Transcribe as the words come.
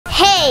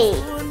Hey,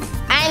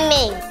 I'm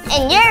Ming,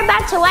 and you're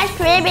about to watch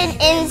Caribbean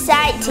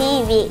Inside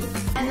TV.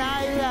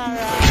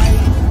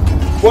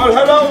 Well,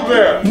 hello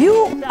there.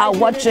 You are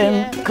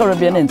watching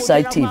Caribbean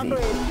Inside TV,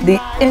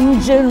 the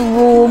engine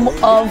room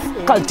of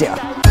culture.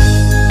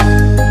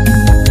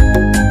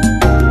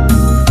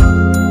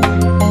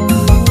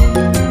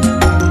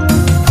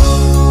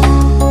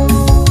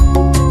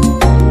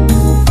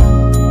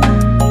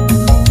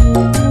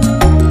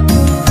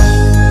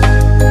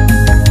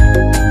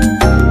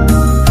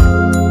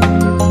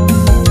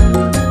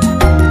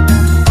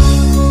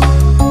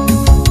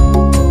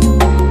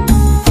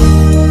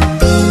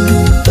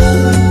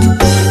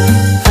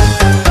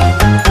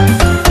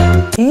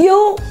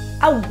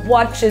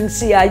 Watching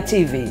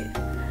CITV,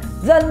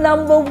 the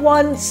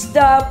 #1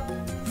 stop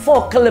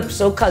for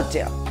Calypso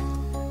culture.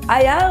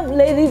 I am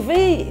Lady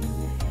V,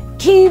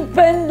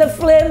 keeping the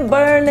flame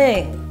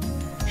burning,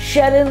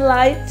 shedding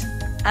light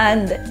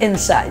and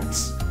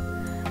insights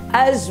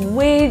as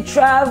we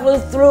travel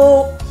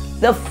through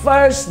the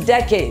first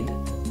decade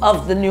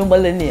of the new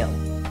millennium.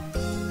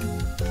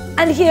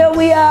 And here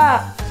we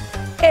are.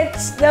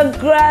 It's the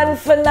grand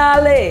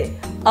finale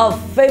of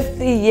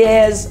 50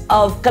 years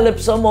of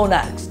Calypso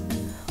Monarchs.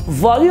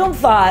 Volume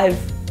 5,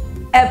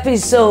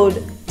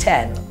 Episode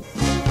 10.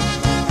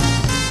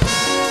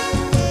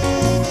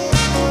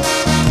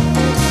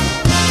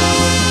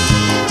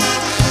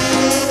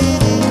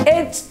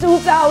 It's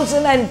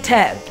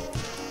 2010,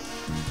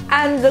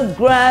 and the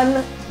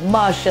Grand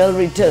Marshal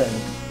returned.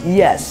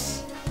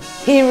 Yes,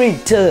 he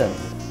returned.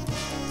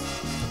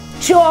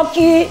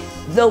 Chalky,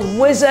 the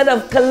Wizard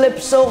of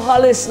Calypso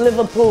Hollis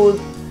Liverpool,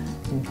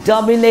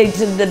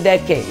 dominated the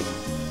decade.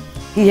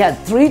 He had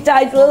 3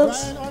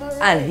 titles,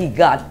 and he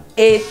got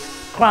 8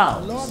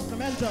 crowns,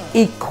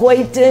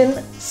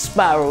 equating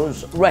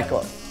Sparrow's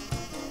record.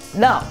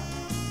 Now,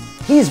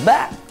 he's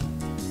back.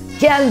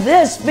 Can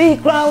this be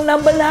crown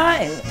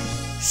 #9?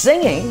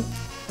 Singing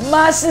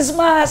Mass is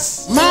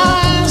Mass.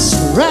 Mass,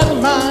 red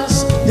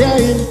mass, they're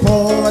in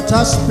Port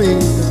of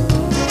Spain.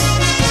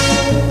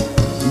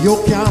 You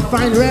can't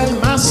find red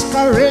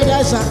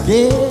masqueraders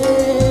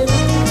again.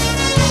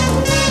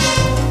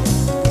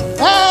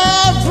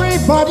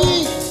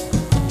 Everybody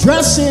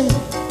dressing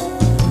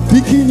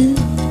bikini,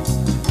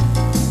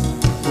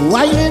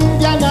 white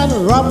Indian and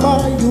rubber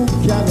you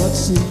cannot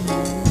see.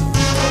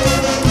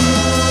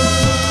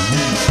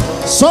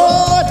 So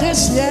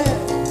this year,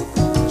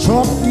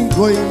 Chalky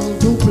going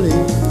to play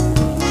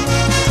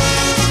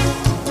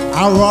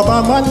a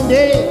rubber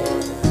Monday,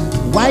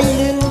 white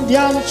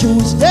Indian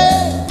Tuesday,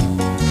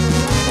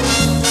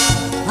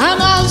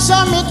 and also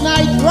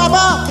midnight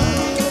rubber,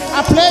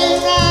 a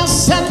playing a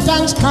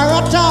sentence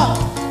character,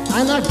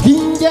 and I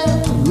give them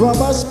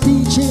rubber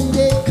speech in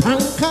the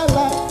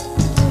Kankala.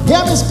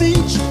 Hear me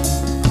speech.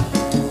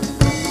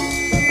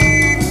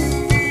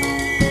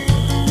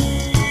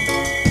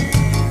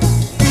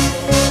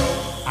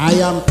 I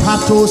am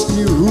Patos,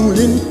 the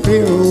ruling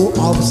pharaoh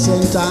of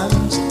St.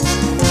 Anne's.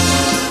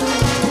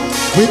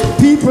 With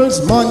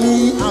people's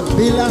money, a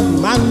villa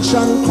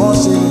mansion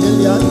costing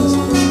millions.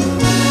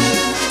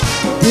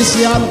 This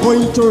year I'm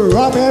going to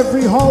rob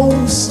every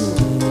house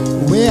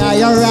where I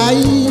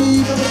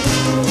arrive.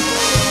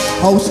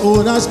 House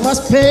owners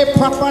must pay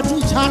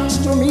property tax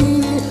to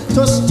me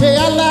to stay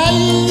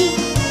alive.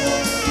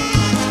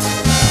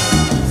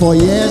 For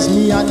years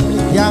me and me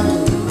gang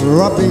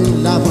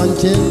robbing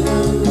Laventille.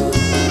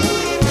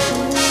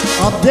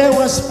 Up there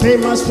was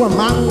famous for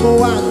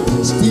mango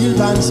and steel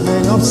bands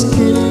men of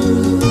skill.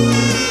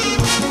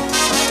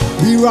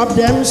 We robbed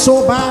them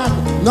so bad,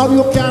 now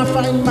you can't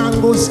find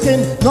mango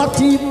skin,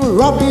 not even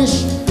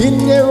rubbish in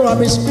the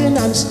rubbish bin,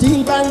 and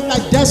steel band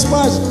like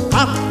desperate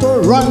have to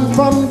run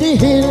from the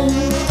hill.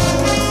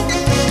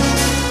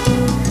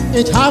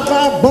 It have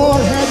a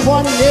bald head,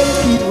 one named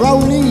Pete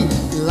Rowley.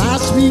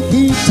 Last week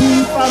he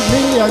thieved $1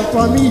 million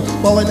for me,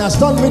 but when I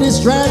done with his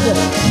dread,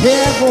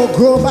 hair go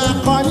grow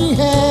back on his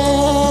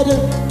head.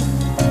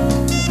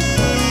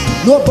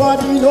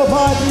 Nobody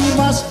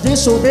must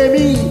disobey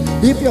me.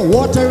 If you're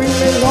watering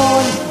my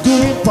lawn, do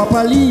it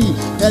properly,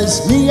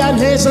 else me and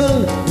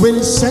Hazel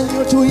will send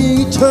you to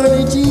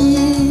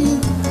eternity.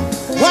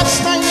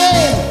 What's my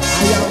name?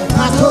 I am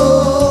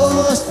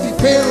Patos, the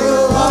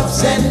pharaoh of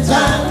St.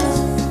 Anne's.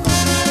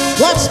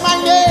 What's my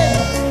name?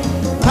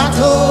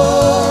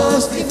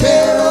 Patos, the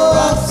pharaoh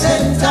of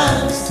St.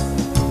 Anne's.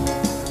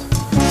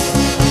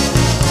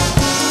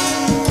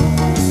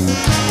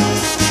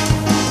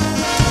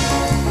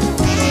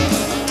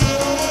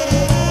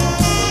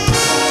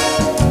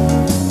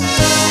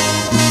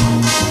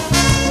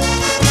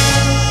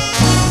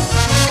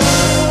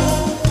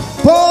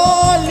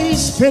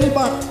 Police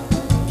Philbert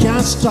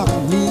can't stop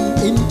me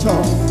in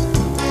town.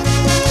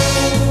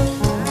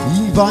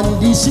 Even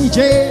DCJ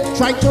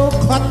tried to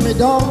cut me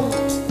down.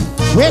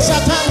 Waste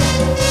of time.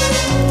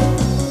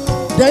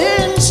 They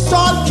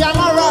installed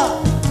camera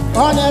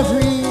on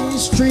every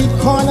street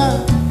corner.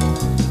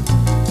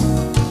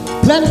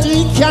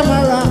 Plenty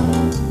camera,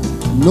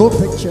 no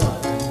picture.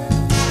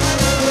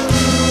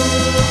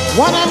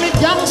 One of the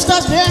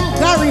gangsters named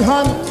Gary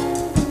Hunt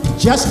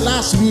Just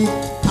last week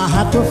I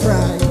had to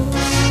fry.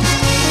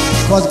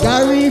 Cause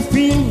Gary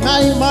feel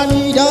my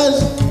money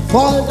does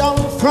fall down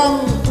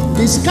from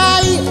the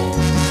sky.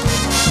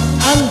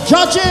 And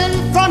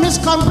judging from his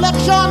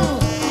complexion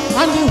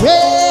and the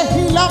way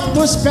he loved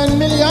to spend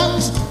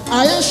millions,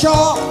 I am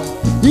sure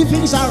he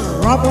thinks a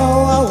robber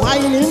or a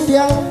wine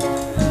Indian.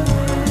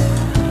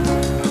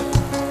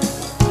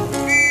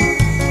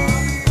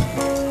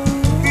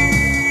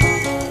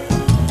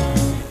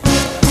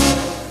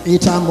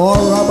 It are more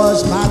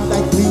robbers bad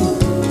like me,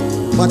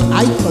 but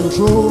I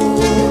control.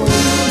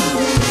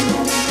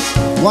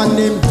 One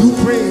named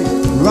Dupre,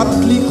 rob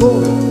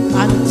Clico,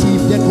 and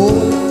thief the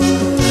gold.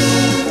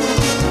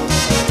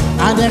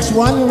 And next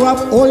one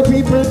rob old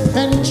people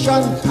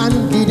pension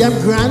and give them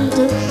grant.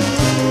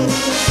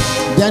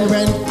 Then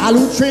when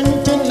Alu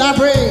Trinity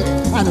Labre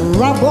and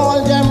rob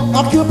all them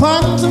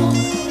occupants.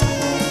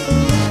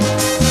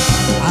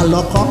 I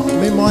lock up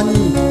my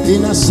money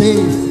in a safe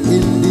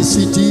in the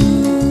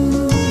city.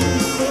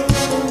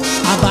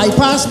 I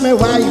bypass my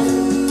wife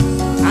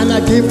and I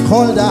give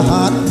Calder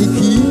Heart the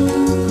key.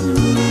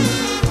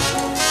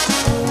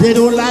 They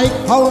don't like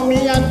how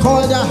me and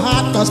Calder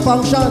Heart does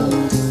function,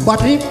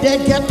 but if they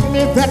get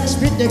me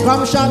vexed with the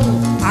gumption,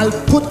 I'll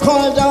put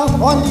Calder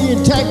on the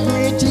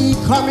Integrity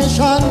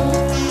Commission.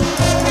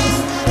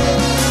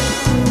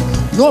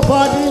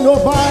 Nobody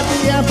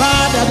are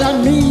better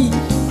than me.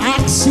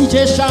 Ask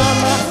CJ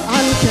Sharma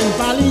and Ken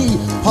Valley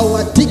how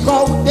I dig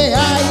out the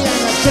eye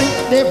and I drink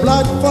the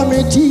blood for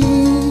me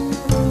tea.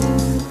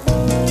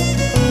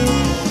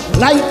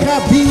 Like a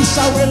beast, I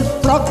will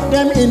flog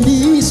them in the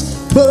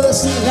east.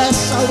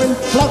 Merciless, I will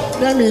flog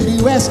them in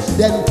the west.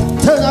 Then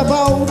turn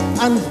about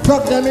and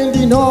flog them in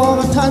the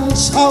north and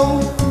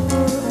south.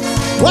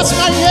 What's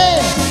my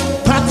name?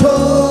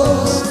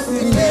 Patos,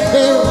 the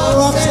hero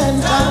of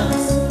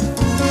sentence.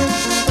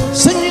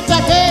 Sing it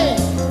again.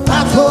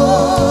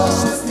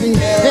 Patos, the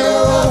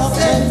hero of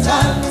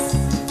sentence.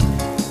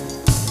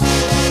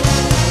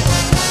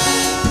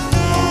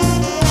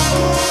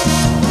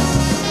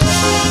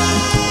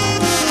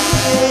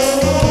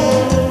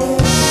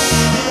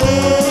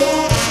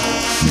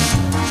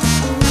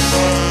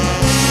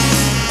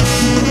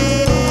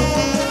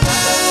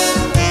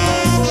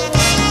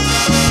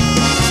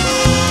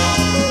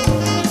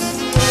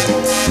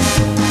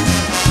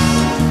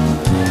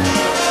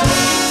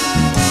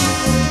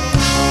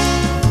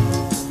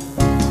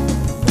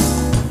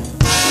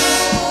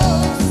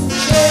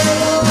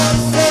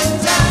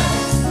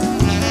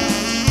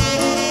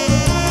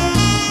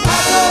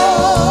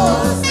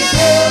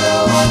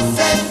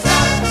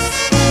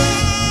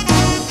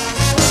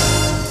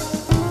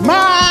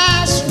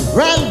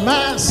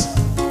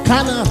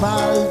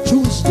 Carnival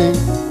Tuesday.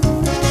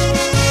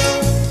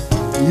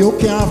 You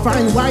can't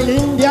find wild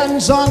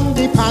Indians on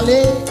the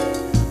palais.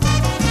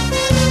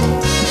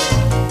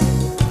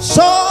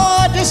 So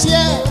this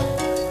year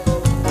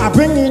I'm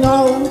bringing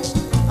out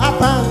a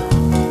band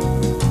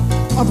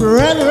of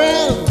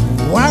real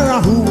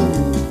Warahoo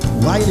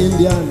wild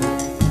Indian.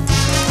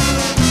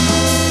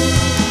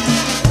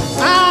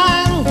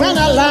 And when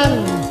I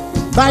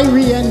land by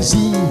RUIZ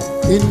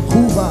in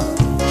Cuba,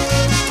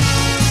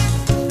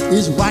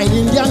 is white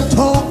Indian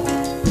talk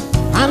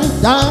and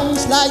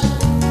dance like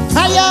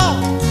fire.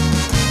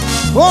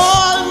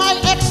 All my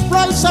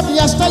exploits of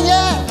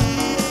yesteryear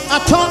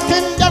are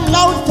talking them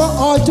loud for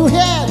all to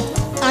hear.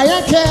 I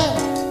don't care.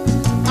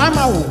 I'm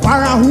a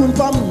Warahoo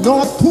from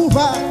North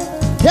Cuba.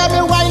 Hear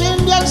me white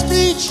Indian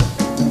speech.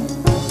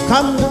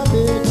 Come now,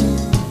 baby,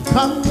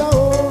 come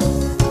now,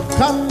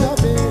 come now,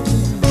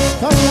 baby,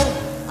 come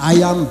now. I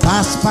am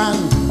Baspan,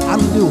 I'm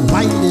the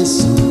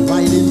whitest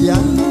white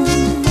Indian.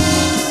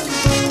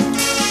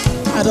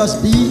 I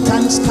just beat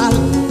and scalp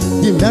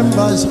the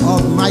members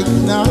of Mike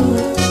now.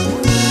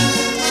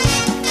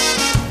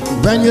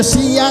 When you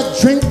see I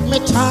drink me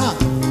tar,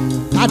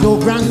 I do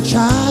grand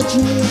charge.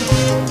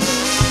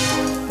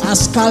 I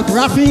scalp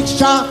Rafik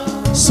Shah,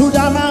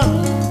 Sudama,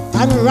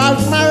 and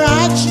Ralph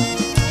Maraj.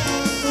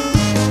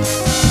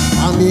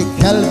 And me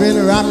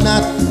Kelvin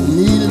Ramnath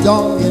kneel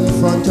down in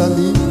front of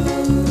me.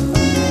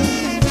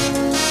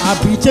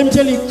 I beat him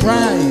till he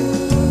cried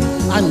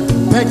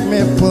and beg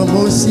me for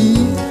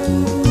mercy.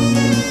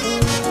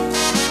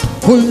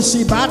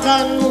 Tulsi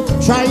Bagan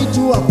tried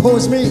to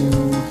oppose me.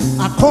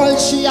 I called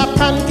she a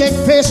pancake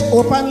face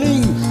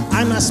openly,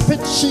 and I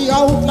spit she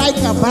out like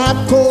a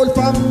bad cold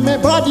from my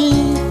body.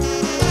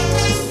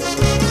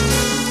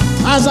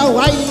 As a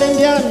white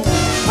Indian,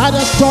 I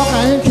just talk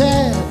and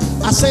care.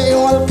 I say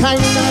all kind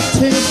of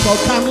things for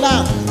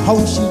Kamla,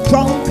 how she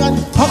drunk and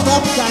hug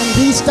up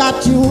Gandhi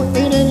statue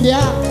in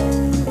India.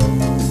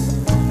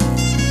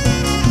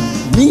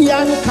 Me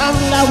and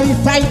Kamla, we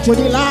fight to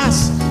the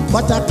last,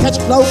 but I catch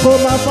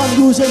glaucoma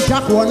from using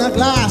Jack Warner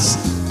glass.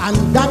 And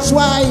that's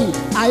why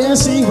I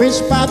see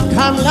which path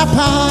Kamla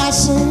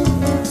pass.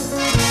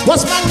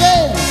 What's my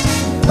name?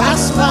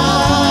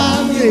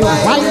 Basman, the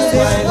white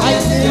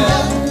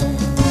Indian.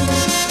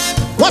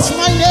 What's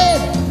my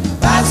name?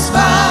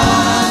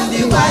 Basman,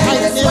 the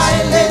white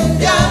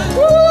Indian.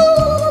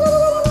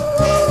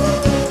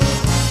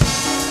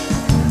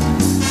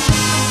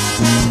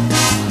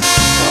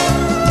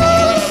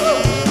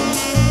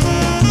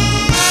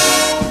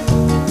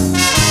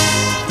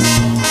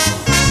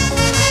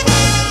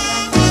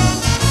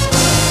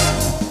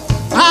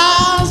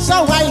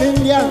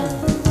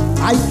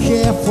 I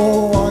care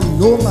for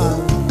no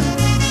man.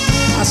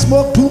 I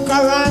smoke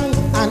Dukarang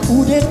and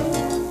Udit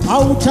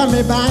out of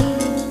me band.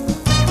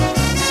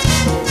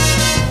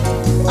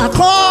 I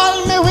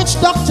call me witch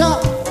doctor,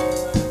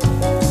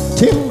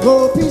 Tim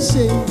Gopi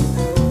Singh,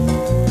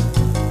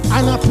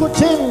 and I put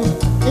him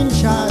in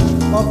charge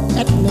of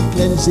ethnic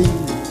cleansing.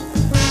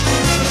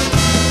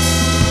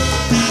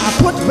 I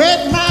put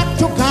red mark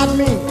to guard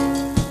me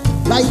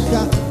like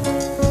a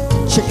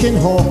chicken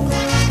hawk,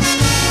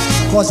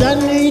 cause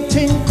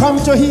anything come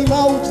to him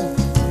out,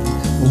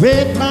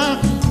 red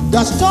mark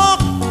does talk.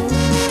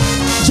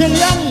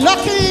 Jillian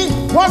Lucky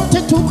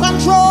wanted to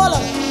control,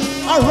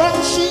 I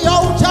run she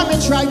out of me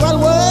tribal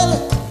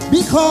world,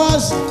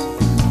 because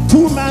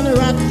two man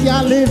rat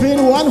can't live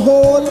in one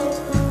hole.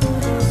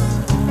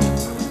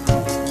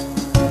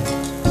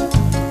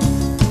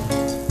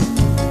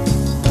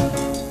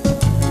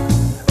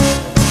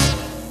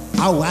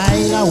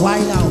 A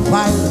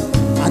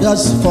while, I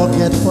just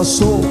forget for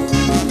so.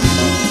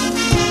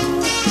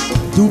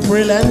 To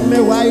lend me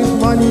wife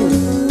money,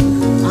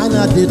 and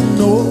I didn't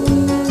know.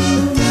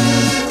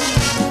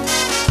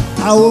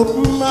 I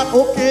open my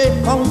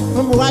come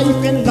from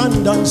wife in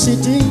London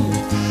City.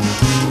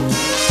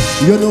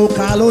 You know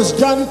Carlos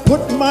John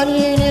put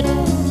money in it,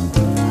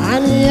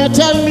 and you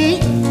tell me,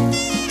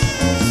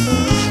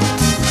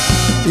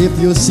 if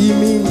you see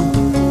me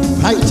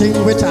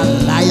fighting with a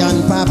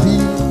lion puppy,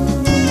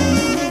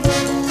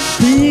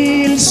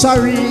 feel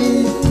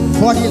sorry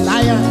for the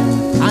lion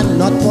and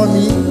not for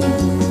me.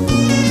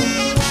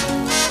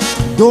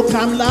 Though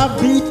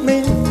Kamla beat me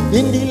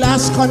in the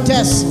last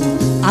contest,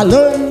 I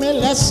learned my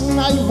lesson,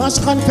 I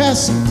must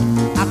confess.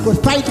 I could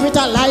fight with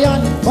a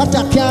lion, but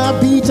I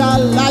can't beat a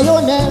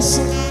lioness.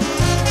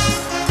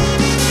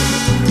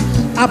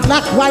 A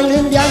black wild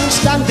Indian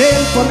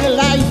standing for my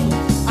life.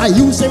 I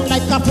use him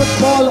like a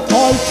football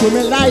all through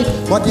my life.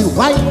 But the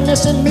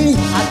wildness in me,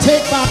 I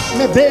take back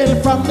my veil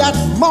from that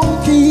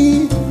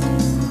monkey.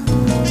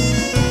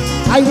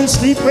 I will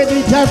sleep with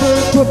the devil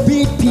to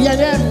beat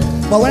PNM.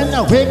 But when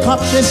I wake up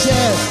this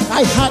year,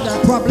 I had a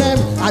problem.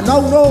 I now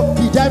know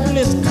the devil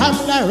is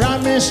Kamla,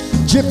 Ramesh,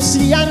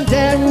 Gypsy and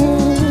them.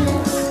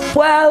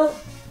 Well,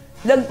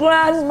 the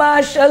Grand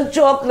Marshal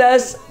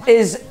Choklas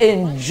is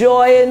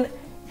enjoying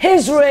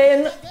his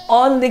reign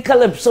on the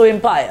Calypso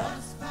Empire.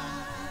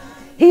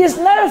 He is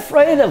not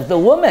afraid of the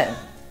women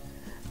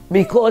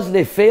because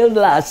they failed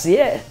last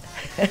year.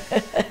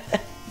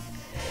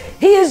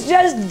 He is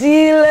just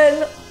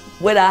dealing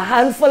with a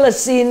handful of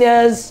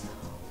seniors,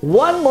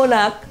 one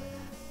monarch,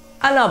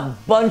 and a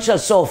bunch of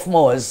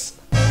sophomores.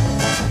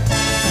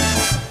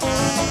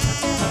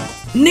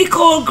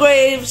 Nicole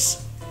Graves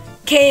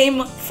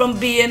came from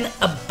being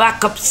a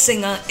backup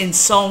singer in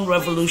Sound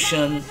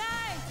Revolution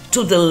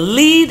to the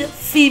lead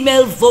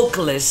female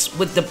vocalist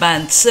with the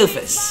band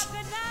Surface.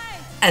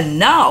 And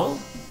now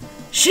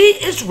she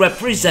is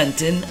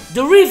representing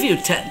the review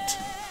tent.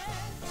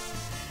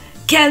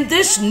 Can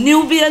this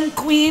Nubian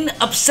queen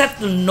upset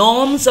the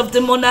norms of the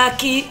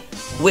monarchy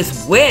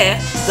with where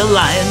the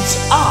lions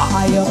are?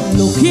 I am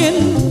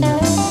looking,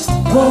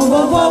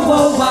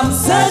 I'm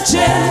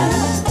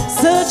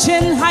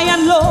searching high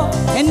and low,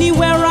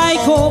 anywhere I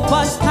go,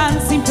 but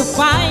can't seem to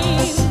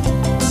find.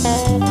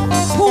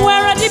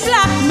 Where are the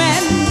black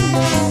men,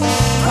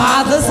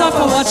 fathers of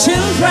our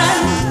children?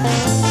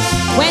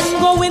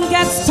 When going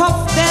gets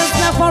tough, there's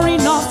never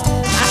enough,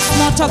 that's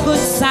not a good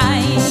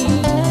sign.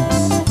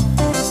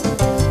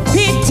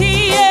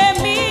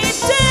 PTA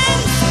meetings,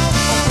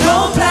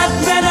 no black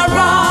men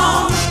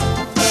around.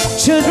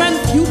 Children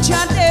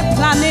future they're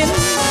planning,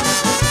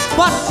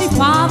 but the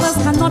fathers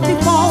cannot be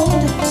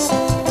found.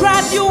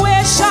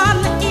 Graduation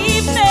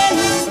evening,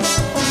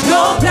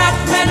 no black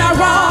men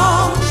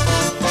around.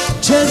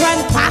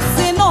 Children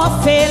passing or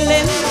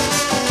failing,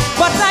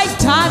 but like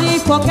daddy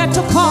forget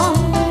to come.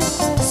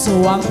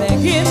 So I'm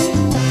begging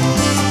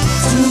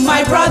to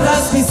my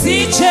brothers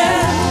beseeching,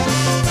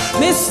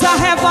 Mr.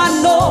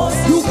 Heaven knows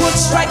you could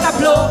strike a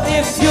blow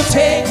if you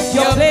take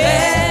your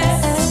place.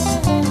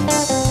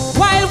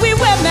 While we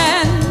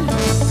women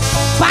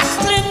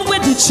battling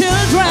with the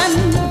children,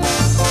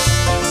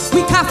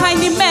 we can't find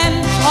the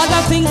men,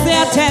 other things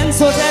they attend,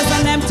 so there's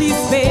an empty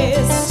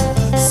space.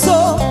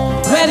 So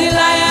where the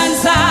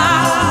lions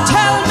are,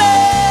 tell me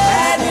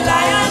where the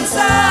lions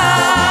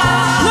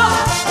are. Look,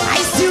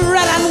 I see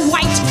red and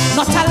white,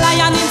 not a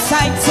lion in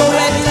sight. So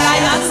where the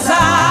lions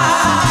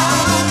are,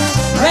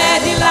 where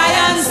the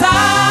lions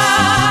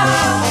are,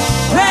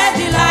 where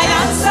the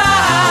lions are.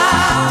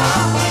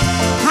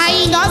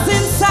 I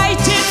doesn't sight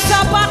it's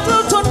a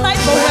battle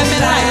tonight, but where the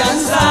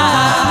lions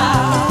are.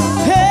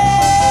 Hey,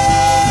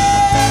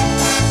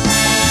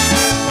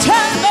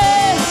 tell me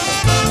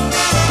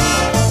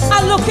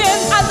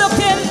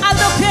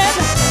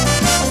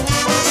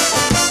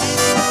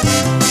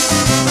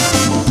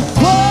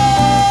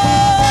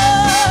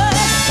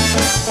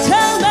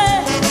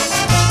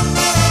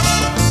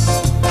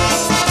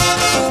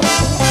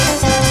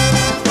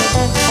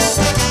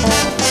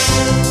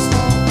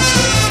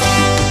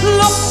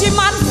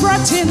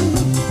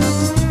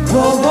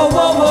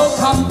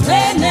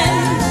complaining,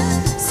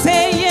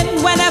 saying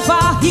whenever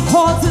he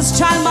calls his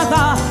child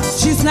mother,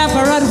 she's never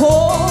at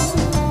home.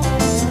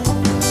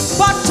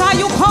 But are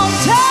you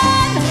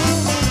counting?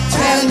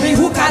 Tell me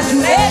who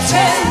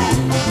calculating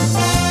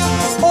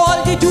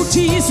all the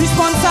duties,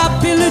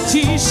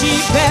 responsibilities she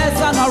bears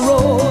on her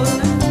own.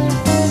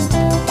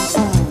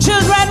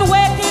 Children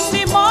wake in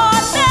the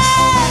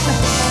morning,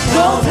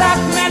 no black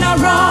men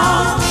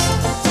around.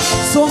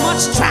 So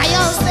much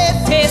trials they're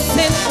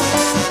facing,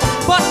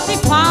 but the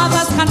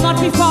fathers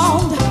cannot be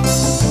found.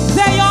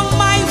 Their young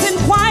minds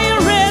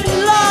inquiring,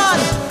 Lord,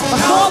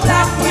 but no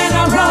black men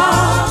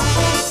around.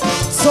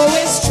 So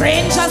it's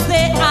strange as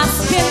they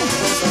asking,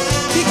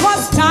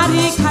 because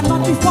daddy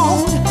cannot be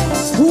found.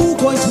 Who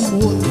going to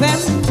mold them?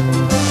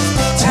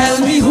 Tell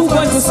me who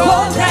going to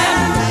scold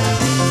them?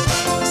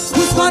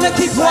 Who's gonna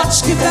keep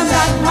watch, give them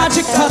that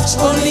magic touch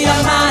only a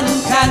man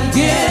can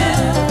give?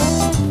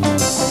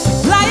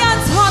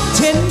 Lions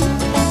hunting,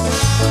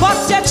 but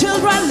their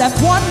children left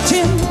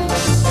wanting.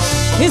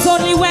 It's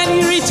only when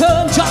he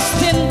returned just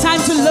in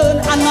time to learn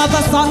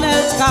another son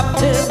held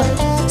captive.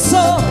 So,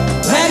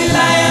 where the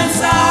lions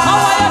are? How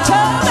are you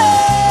telling me?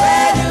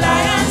 Where the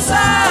lions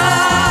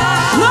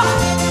are? Look,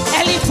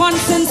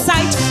 elephants in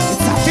sight.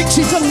 It's a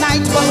victory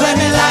tonight, but where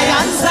the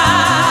lions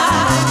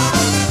are?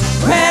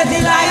 Where the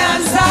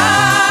lions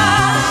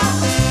are?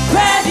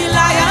 Where the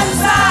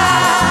lions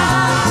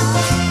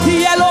are? The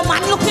yellow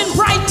man looking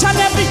bright and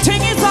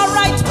everything is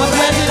alright, but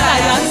where the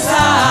lions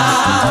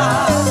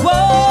are? Whoa.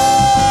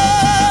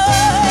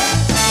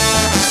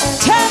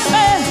 Tell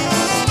me.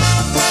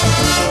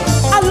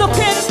 I'm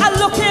looking.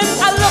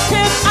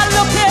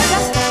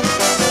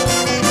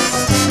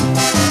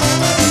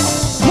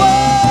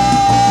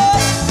 Whoa.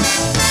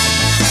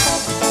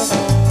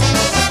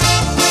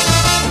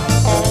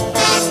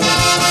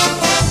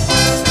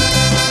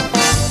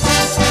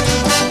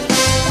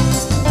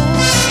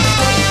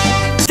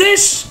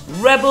 This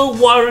rebel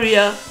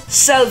warrior,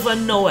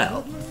 Sylvan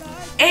Noel,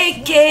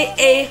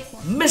 aka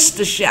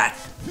Mr. Shack,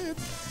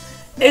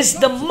 is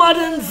the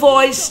modern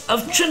voice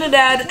of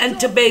Trinidad and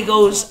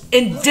Tobago's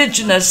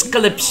indigenous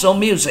calypso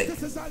music.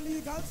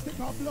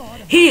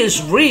 He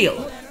is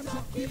real,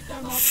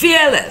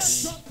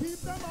 fearless,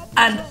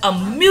 and a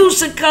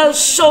musical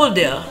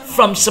soldier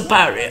from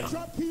Superior.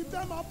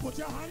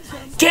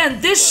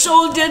 Can this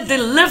soldier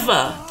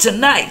deliver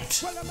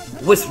tonight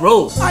with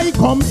Rose? I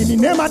come in the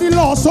name of the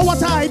law, so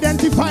what I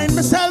identify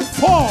myself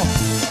for?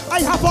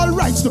 I have all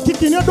rights to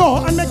kick in your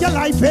door and make your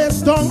life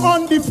face down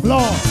on the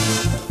floor.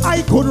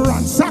 I could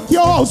ransack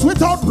your house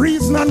without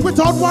reason and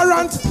without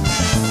warrant.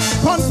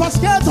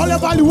 Confiscate all your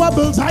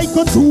valuables. I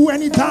could do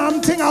any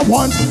damn thing I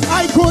want.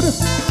 I could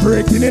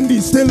break in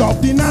the still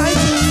of the night,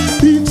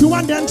 beat you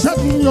and then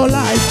threaten your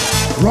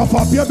life, rough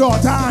up your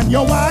daughter and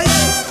your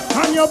wife.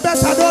 And you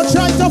better don't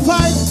try to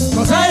fight,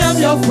 cause I am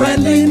your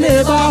friendly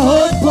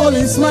neighborhood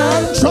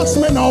policeman.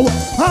 Trust me now,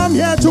 I'm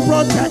here to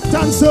protect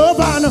and serve.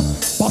 And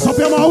bust up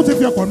your mouth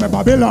if you call me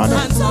Babylon.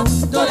 Hands up,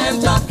 don't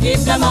them talk, keep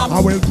them up. I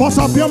will bust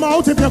up your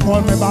mouth if you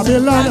call me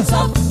Babylon. Hands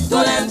up,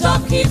 don't them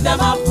talk, keep them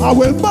up. I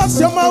will bust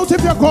your mouth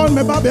if you call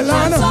me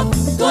Babylon. Hands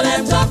up, don't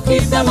them talk,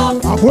 keep them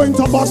up. I'm going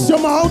to bust your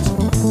mouth.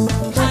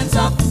 Hands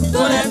up,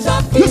 don't them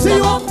talk, You keep see them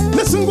you? up.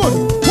 Listen good,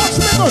 watch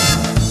me good.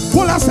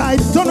 Pull aside,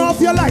 turn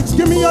off your lights,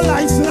 give me your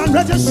license and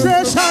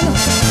registration.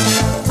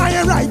 I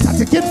ain't right a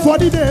ticket for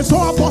the day, so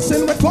I'm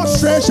busting with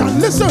frustration.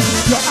 Listen,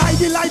 your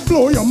ID light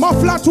blow, your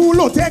muffler too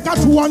low, take a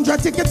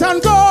 200 ticket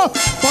and go.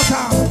 But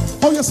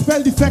how you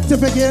spell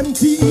defective again?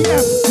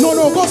 DEF. No,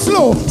 go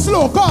slow,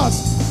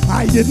 cause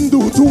I didn't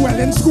do too well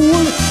in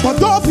school. But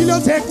don't feel you'll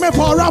take me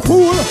for a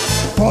fool,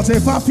 cause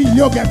if I feel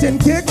you're getting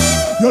kicked,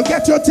 you'll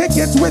get your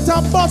tickets with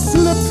a bus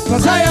slip.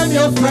 Cause I am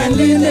your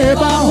friendly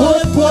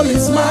neighborhood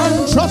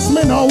policeman. Trust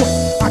me now,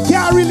 I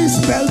can't really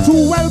spell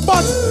too well,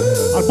 but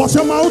I'll bust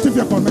your mouth if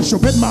you call me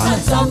stupid man.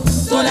 Hands up,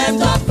 don't them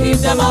talk, keep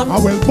them up. I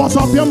will bust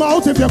up your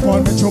mouth if you call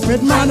me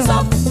stupid man. Hands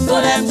up,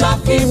 don't them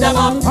talk, keep them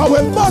up. I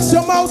will bust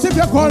your mouth if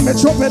you call me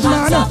stupid Hands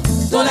man. up,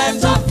 don't them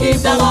talk, keep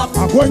them up.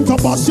 I'm going to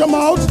bust your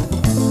mouth.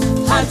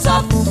 Hands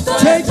up, don't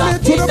Take them me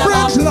talk, to keep the them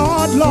up.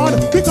 bridge,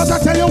 Lord, because I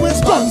tell you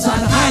it's guns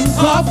and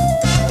handcuff.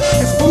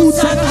 It's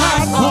boots and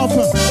handcuff.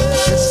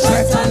 It's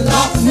threat and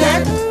lock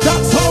neck.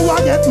 That's how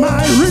I get my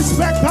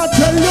respect. I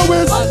tell you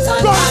it's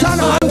guns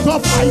and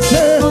handcuff. I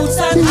say boots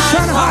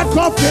and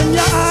handcuff in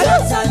your eye.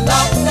 Hands and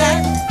lock neck.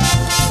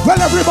 Well,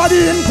 everybody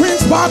in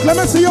Queen's Park, let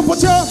me see you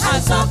put your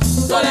Hands up,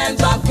 don't them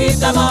talk, keep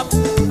them up.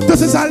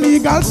 This is a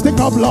legal stick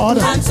up, Lord.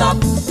 Hands up,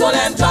 don't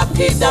them talk,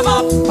 keep them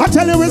up. I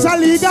tell you it's a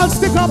legal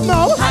stick up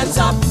now. Hands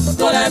up,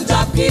 don't them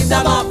talk, keep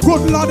them up.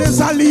 Good Lord, it's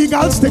a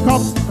legal stick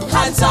up.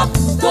 Hands up,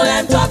 don't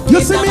them talk, You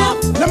keep see them me?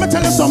 up. Let me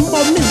tell you something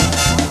about me.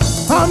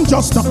 I'm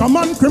just a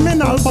common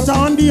criminal, but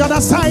on the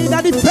other side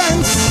of the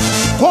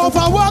fence.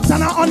 Overworked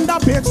and I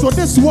underpaid, so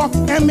this work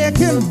ain't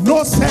making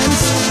no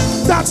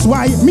sense. That's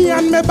why me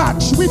and my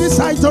batch, we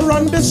decide to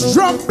run this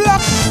drug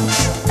block.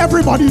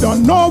 Everybody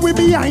don't know we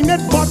behind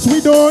it, but we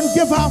don't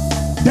give a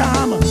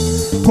damn.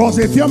 Cause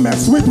if you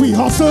mess with we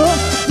hustle,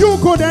 you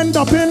could end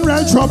up in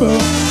real trouble.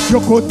 You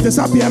could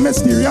disappear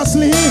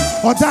mysteriously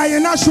or die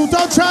in a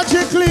shootout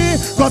tragically.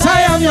 Cause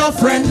I am your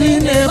friendly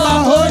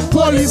neighborhood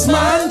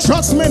policeman.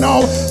 Trust me now,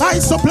 I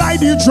supply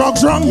the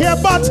drugs wrong here,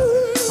 but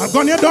I'll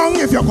gun you down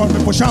if you call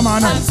me pusher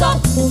man. Hands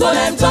up, to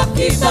them drop,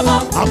 keep them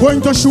up. I'm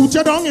going to shoot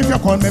you down if you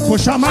call me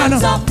pusher man.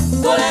 Hands up,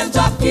 to them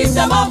drop, keep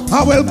them up.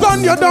 I will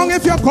gun you down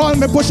if you call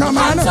me pusher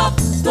man. Hands up,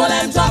 to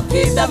them drop,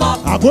 keep them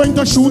up. I'm going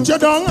to shoot you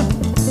down.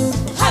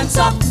 Hands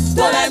up, to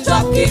them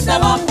drop, keep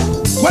them up.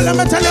 Well, let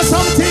me tell you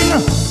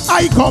something.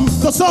 I come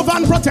to serve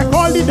and protect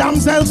all the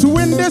damsels who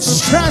in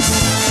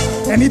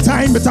distress.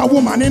 Anytime it's a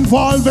woman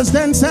involved, it's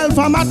then self,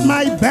 I'm at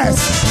my best.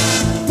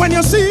 When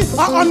you see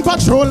her on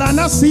patrol and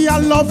I see a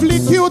lovely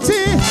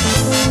cutie,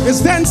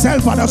 it's then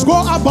self, others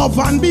go above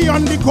and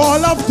beyond the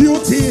call of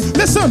duty.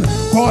 Listen,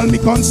 call me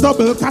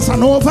Constable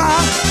Casanova,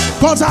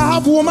 cause I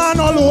have woman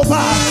all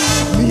over.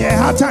 Me ain't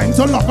had time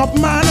to lock up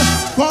man,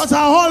 cause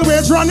I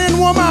always running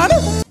woman.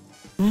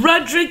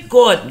 Roderick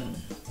Gordon,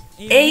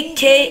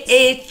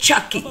 aka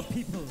Chucky.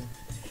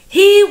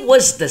 He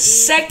was the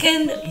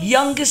second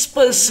youngest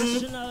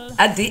person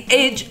at the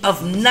age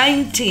of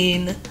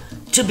 19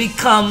 to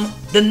become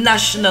the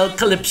National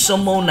Calypso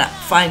Monarch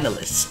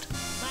finalist.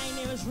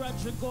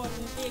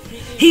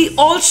 He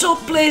also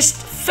placed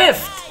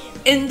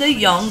 5th in the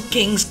Young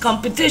Kings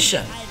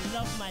competition.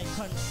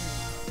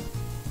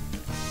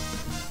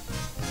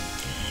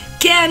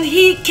 Can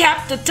he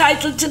cap the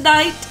title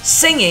tonight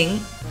singing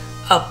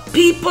A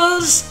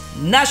People's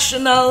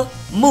National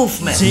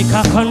Movement? Take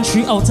a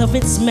country out of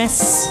its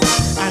mess,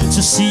 and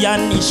to see a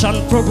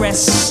nation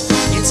progress,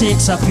 it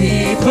takes a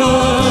people,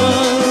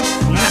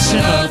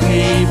 national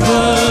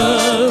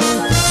people,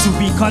 to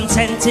be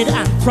contented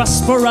and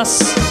prosperous,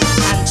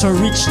 and to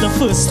reach the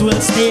first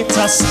world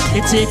status.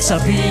 It takes a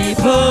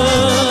people,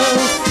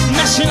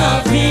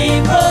 national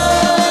people.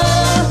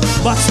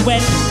 But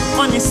when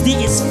honesty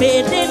is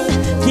fading,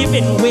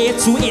 giving way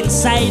to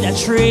insider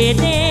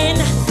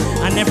trading,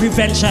 and every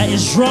venture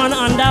is run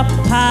under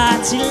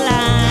party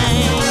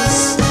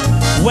lines,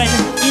 when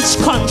each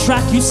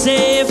contract you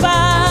savor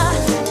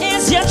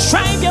is your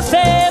tribe your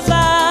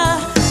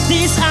favor,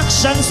 these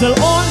actions will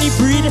only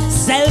breed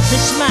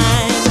selfish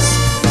minds.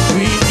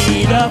 We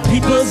need a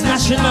people's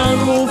national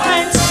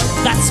movement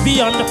that's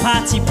beyond the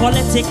party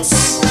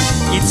politics.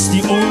 It's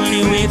the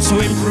only way to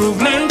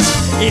improvement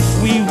if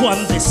we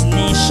want this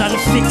nation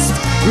fixed.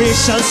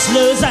 Racial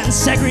slurs and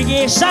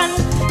segregation,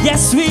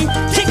 yes, we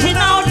kicking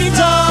out the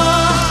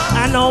door.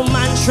 And our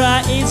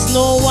mantra is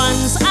no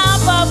one's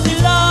above the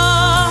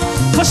law.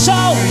 For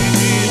sure, we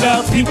need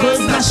a people's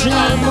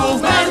national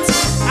movement.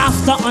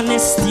 After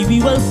honesty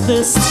we will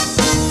thirst.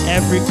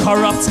 Every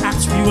corrupt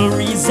act we will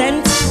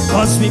resent,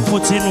 cause we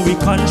put in we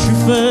country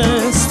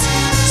first.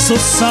 So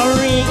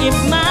sorry if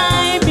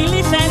my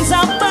belief ends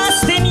up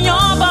bursting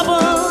your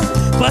bubble,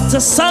 but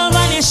to solve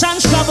a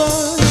nation's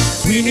trouble,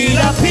 we need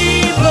a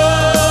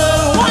people,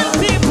 one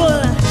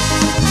people,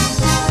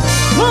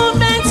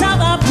 movement of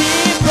a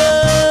people,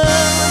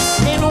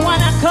 in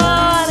one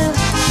accord.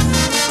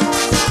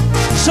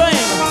 Show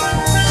him,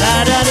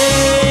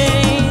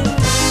 da-da-day.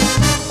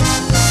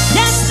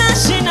 Yes,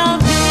 national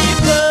people.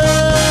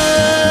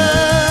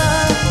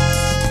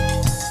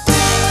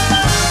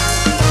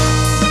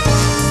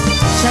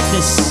 Check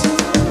this.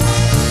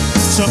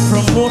 To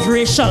promote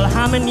racial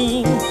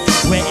harmony,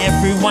 where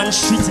everyone's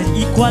treated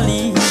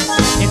equally,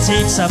 it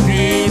takes a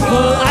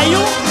people. Are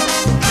you?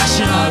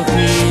 National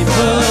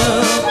people.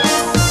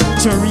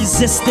 To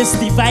resist this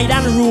divide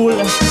and rule,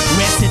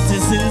 where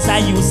citizens are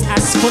used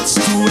as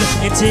footstool,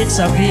 it takes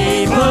a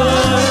people.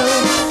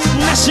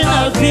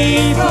 National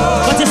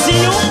people. But you see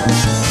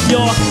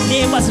your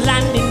neighbor's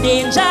land in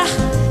danger,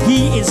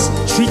 he is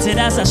treated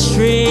as a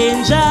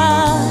stranger.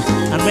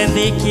 And when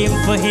they came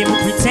for him,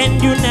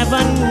 pretend you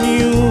never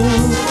knew.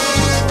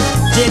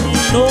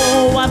 Didn't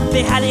know what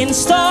they had in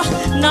store,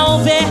 now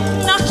they're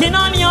knocking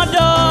on your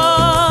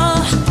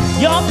door.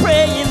 You're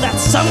praying that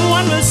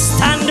someone will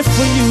stand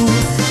for you.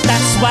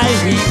 That's why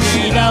we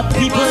need a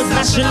people's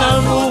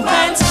national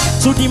movement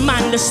to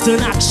demand a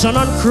stern action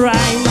on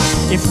crime.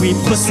 If we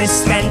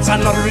persistent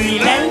and not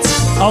relent,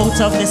 out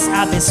of this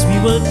abyss we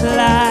will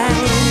climb.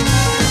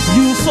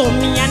 You for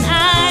me and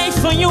I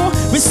for you,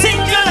 we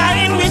singular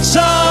in we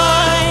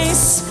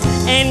choice.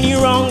 Any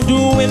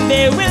wrongdoing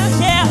they will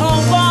hear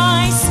our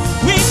voice.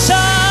 We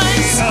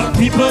choice a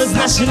people's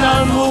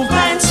national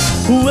movement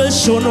who will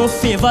show no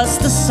favors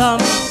to some,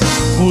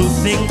 who'll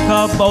think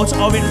about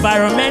our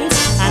environment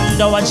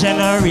and our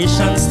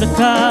generations to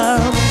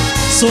come.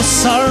 So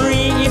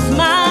sorry if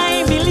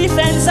my belief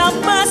ends up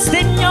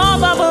bursting your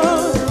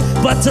bubble,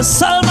 but to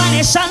solve a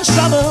nation's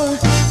trouble,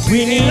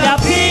 we need a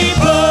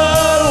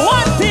people,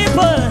 one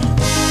people,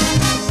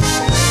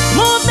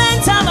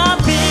 movement of a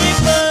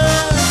people,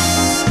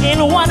 in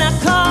one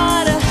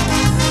accord.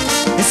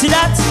 You see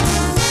that?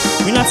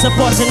 We're not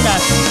supporting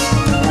that.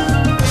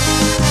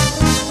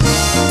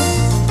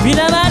 We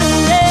never do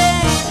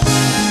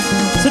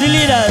it. To the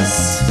leaders.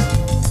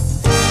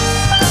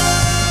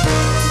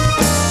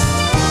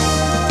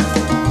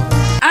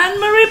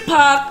 Anne-Marie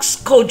Parks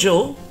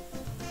Kojo,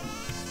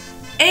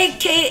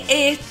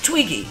 aka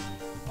Twiggy,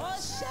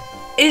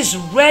 is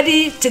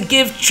ready to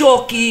give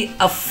Chalky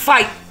a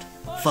fight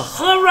for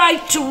her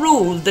right to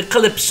rule the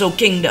Calypso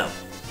Kingdom.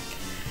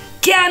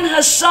 Can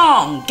her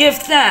song, Give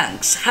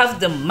Thanks, have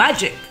the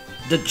magic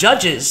the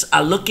judges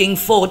are looking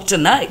for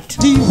tonight?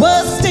 The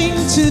worst thing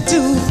to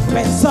do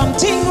when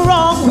something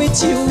wrong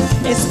with you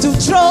is to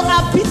throw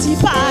a pity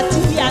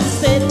party and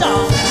sit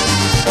down.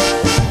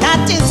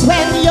 That is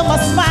when you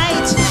must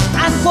fight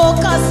and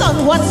focus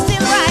on what's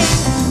still right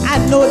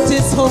and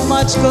notice how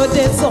much good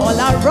is all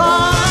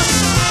around.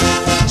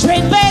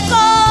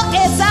 Trinbago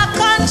is a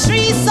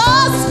country so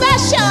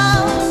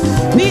special.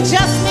 We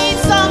just need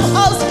some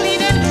house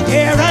cleaning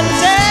here and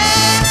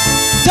there.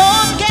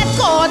 Don't get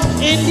caught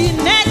in the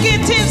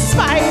negative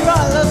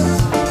spiral.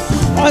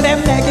 All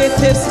them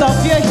negative stuff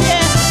you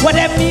hear, what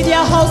them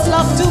media house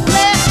love to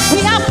play.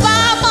 We have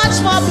far much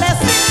more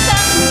blessings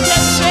than we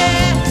can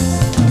share.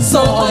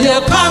 So all you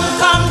come,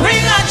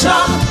 bring a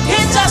drum,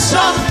 hit a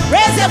strum,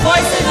 raise your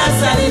voice in a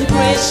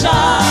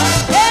celebration.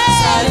 Hey.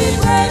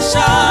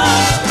 Celebration.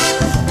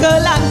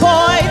 Girl and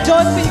boy,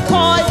 don't be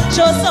coy,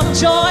 show some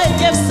joy,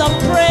 give some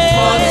praise.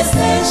 For this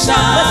nation,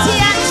 for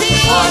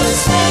TNT, for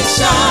this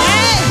nation.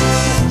 Hey,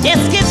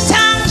 yes, give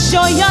thanks,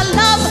 show your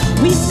love.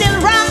 We still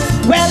rank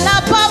well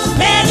above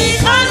many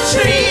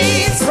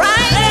countries,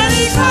 right?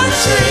 Many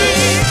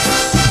countries.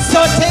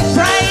 So take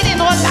pride in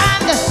our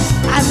land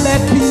and let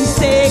peace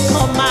take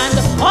command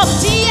of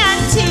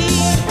TNT.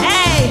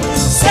 Hey,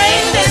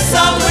 sing this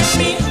song with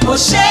me.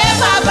 Oshe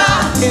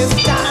Baba, give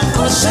thanks.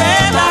 Oshe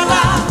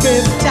Baba,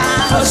 give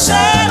thanks.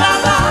 Oshe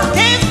Baba,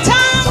 give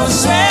thanks.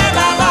 Oshe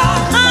Baba,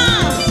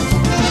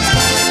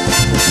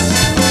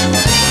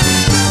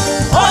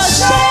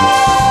 Oshe,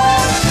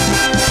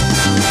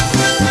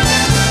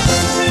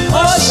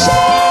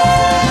 Oshe,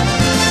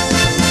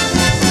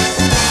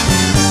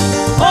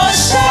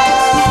 Oshe.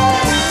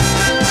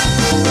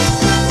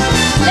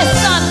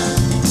 Listen,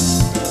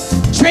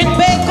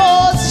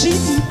 Trinbago's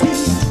GDP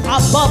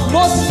above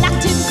most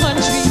Latin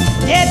countries.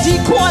 Yet the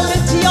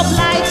quality of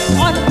life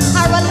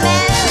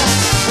unparalleled.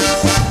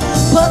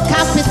 Per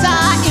capita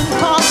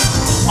income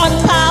on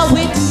par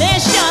with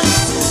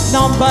nations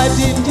numbered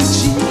in the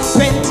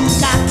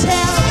G20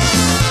 cartel.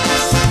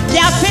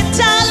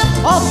 Capital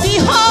of the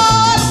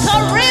whole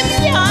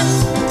Caribbean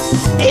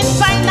in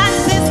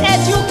finances,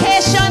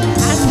 education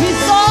and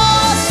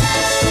resource.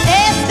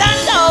 They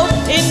stand out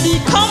in the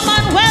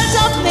Commonwealth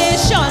of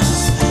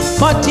Nations.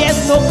 But there's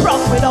no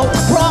prop without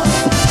a prop.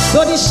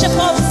 Though the ship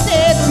of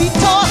state we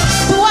taught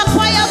to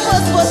acquire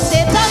first for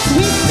status,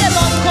 we still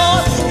on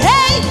call.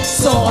 Hey,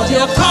 so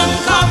you come,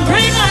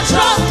 bring a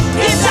drum,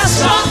 hit a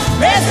strong,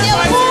 raise your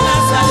voice in a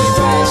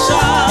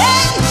celebration.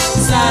 Hey,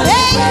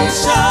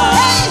 celebration.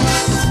 Hey,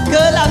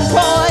 girl and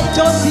boy,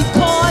 don't be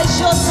coy,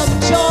 show some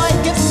joy,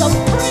 give some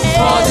praise.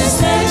 For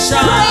this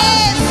nation,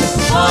 praise.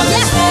 For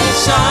this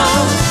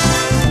nation.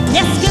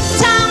 Yes, give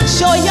thanks,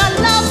 show your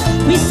love,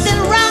 we still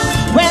rank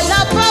well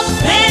above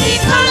many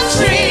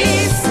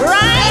countries,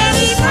 right?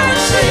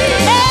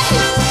 Hey,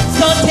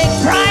 so take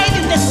pride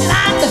in this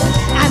land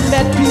and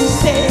let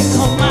peace take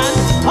command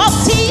of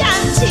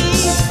TNT.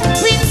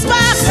 Prince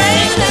Mark,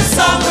 sing this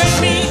song with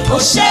me.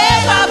 Oshe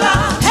Baba,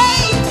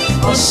 hey,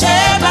 Oshe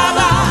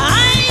Baba,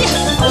 aye,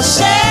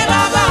 Oshe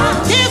Baba,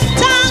 give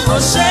thanks,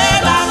 Oshe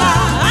Baba,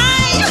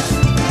 aye,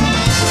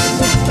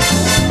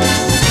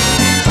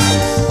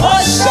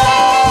 Oshe,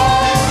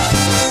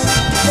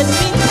 let's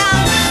sing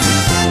thanks,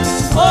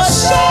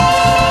 Oshe.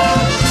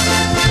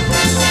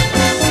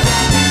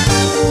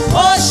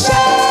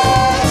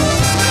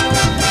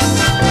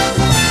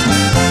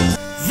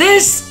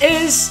 This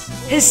is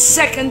his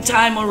second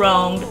time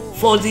around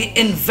for the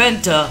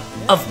inventor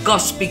of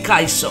Gospel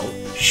Kaiso,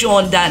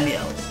 Sean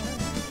Daniel.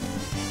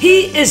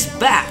 He is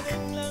back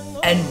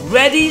and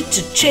ready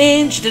to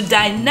change the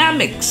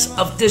dynamics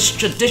of this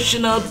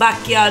traditional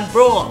backyard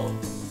brawl,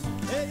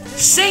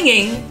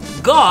 singing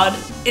God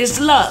is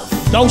Love.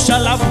 Thou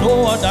shalt have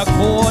no other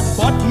God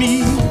but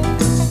me.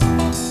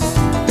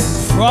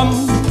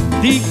 From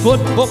the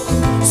good book,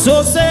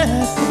 so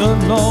saith the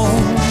Lord,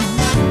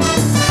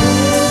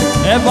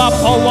 ever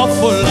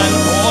powerful and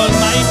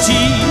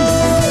almighty.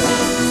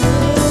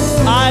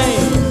 I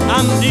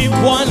am the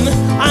one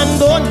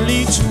and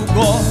only true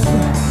God.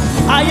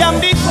 I am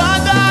the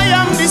Father, I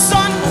am the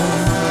Son,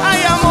 I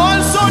am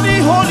also the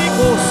Holy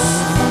Ghost.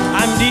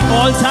 I'm the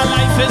altar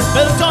life is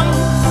built on.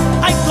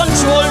 I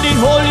control the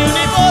whole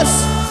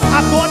universe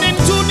according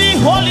to the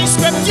Holy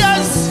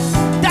Scriptures.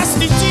 That's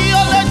the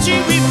theology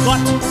we've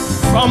got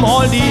from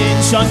all the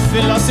ancient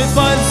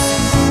philosophers.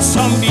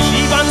 Some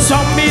believe and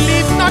some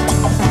believe not,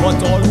 but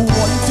all who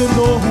want to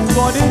know who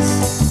God is,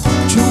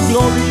 true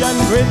glory and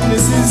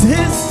greatness is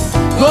His.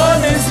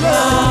 God is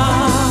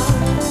love.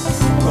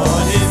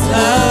 God is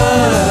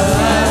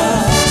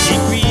love. He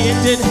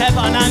created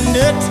heaven and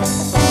earth.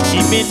 He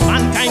made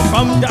mankind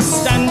from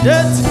dust and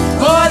dirt.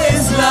 God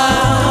is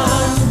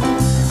love.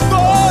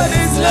 God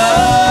is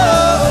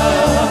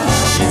love.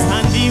 His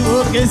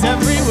handiwork is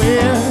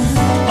everywhere,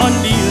 on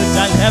the earth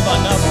and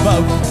heaven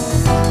above.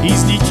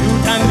 He's the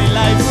truth and the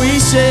life we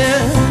share.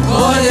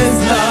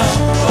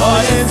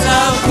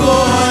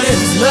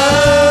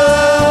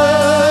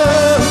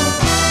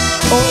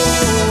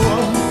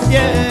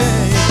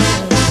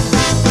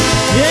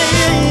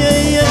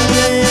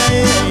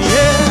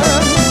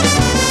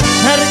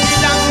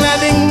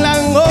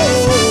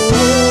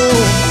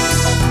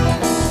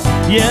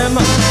 Yeah,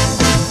 man.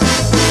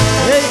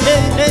 Hey,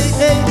 hey, hey,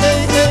 hey, hey,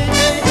 hey,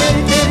 hey, hey,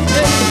 hey,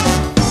 hey.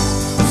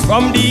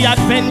 From the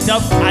advent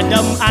of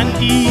Adam and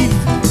Eve,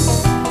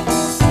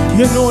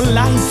 you know,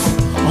 life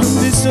on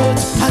this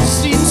earth has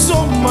seen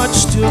so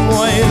much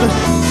turmoil.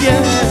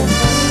 Yeah,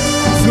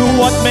 through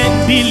what men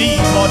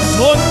believe or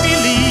don't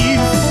believe,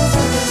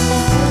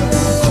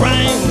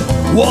 crime,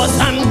 wars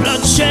and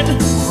bloodshed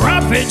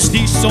ravage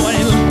the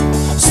soil.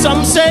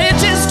 Some say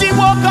it is the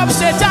work of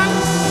Satan.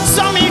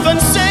 Some even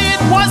say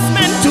it was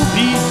meant to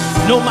be.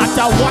 No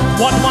matter what,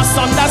 one must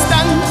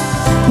understand,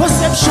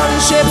 perception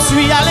shapes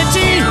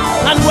reality.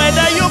 And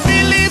whether you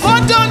believe or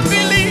don't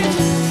believe,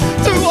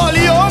 through all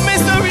your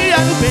misery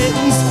and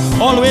pains,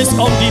 always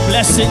come the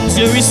blessings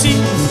you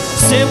receive.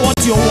 Say what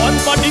you want,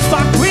 but the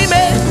fact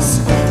remains.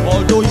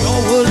 Although your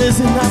world is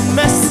in a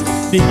mess,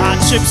 the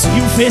hardships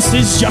you face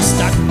is just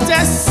a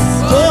test.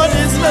 God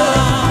is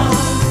love.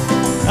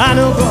 I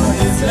know God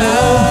is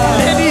love.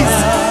 Ladies,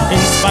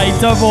 in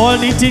spite of all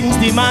the things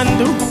the man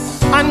do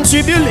and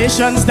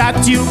tribulations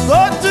that you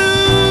go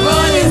through,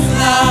 God is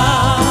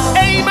love.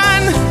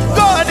 Amen.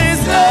 God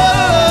is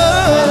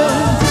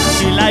love.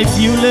 The life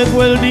you live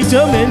will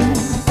determine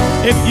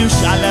if you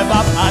shall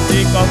ever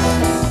partake of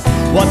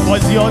what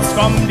was yours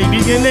from the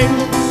beginning.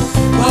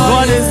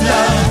 God is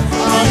love.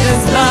 God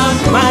is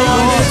love. My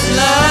God is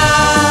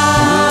love.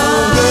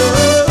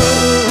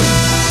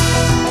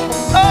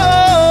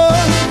 Oh,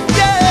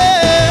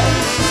 yeah.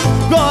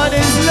 God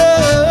is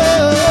love.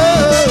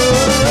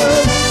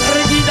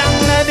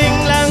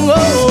 Rigidang-lading-lang, oh.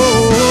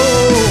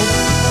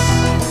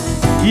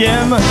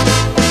 Yeah, man.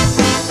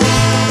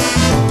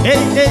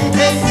 Hey, hey,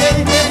 hey, hey,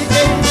 hey,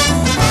 hey.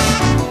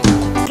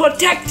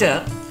 Protector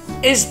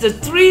is the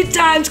 3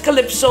 times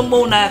Calypso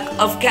Monarch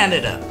of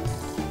Canada.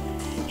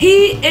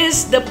 He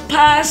is the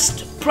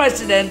past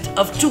president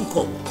of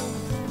Tuco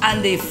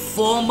and a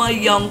former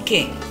young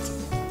king.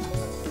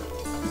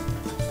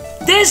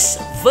 This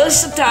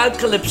versatile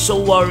Calypso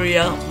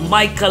warrior,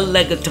 Michael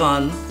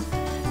Legaton,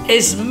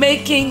 is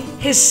making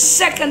his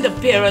 2nd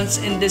appearance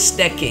in this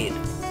decade.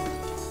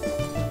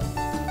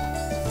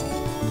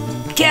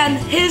 Can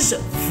his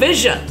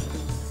vision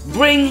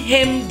bring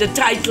him the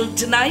title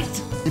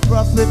tonight? The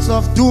prophets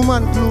of doom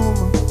and gloom,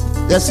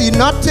 they see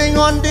nothing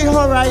on the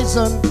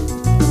horizon,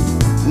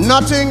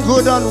 nothing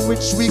good on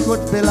which we could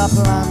build a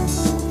plan.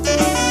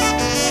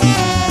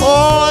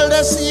 All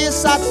they see is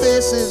sad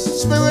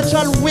faces,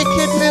 spiritual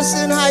wickedness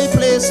in high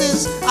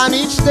places, and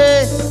each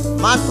day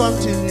man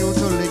continue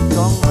to lick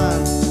down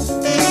man.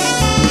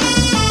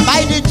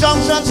 By the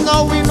junctions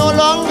now we no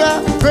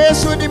longer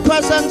grace with the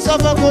presence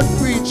of a good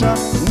preacher.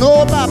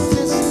 No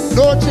Baptist,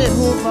 no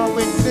Jehovah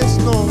Witness,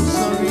 no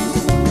sorry.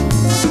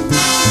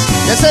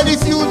 They say the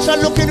future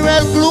looking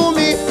real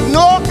gloomy,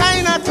 no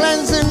kind of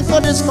cleansing for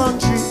this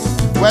country.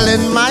 Well,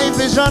 in my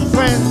vision,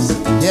 friends,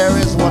 here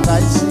is what I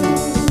see.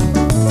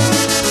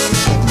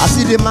 I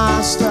see the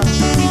Master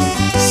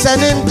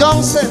sending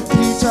down St.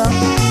 Peter.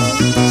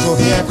 So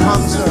here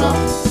comes the rock.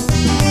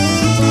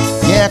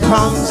 Here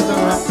comes the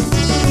rock.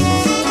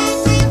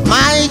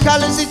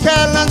 Michael,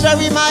 Ezekiel, and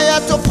Jeremiah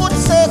to put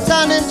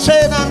Satan in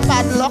chain and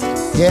padlock.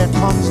 Here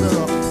comes the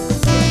rock.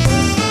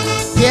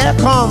 Here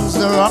comes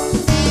the rock.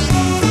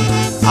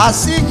 I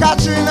see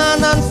Katrina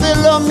and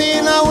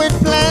Philomena with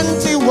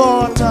plenty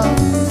water.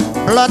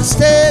 Blood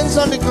stains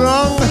on the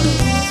ground,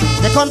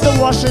 they come to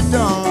wash it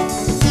down.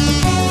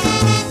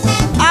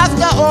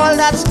 After all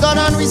that's done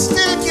and we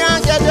still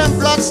can't get them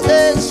blood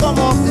stains from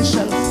off the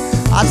shelf,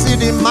 I see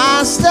the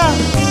Master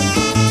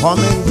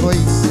coming for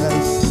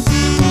himself.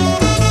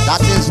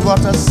 That is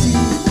what I see.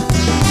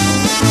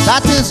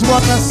 That is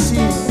what I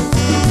see.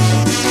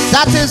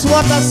 That is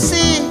what I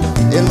see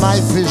in my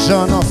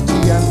vision of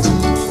TNT.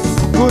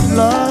 Good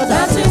Lord,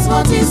 That is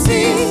what he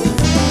sees.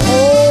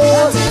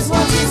 oh, That is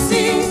what he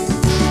sees.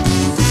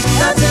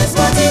 That is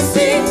what he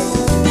sees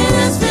in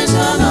his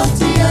vision of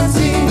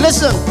TNT.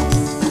 listen.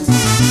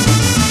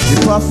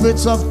 The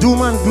prophets of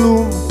doom and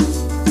gloom,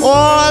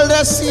 all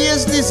they see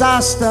is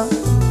disaster.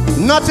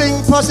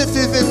 Nothing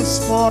positive in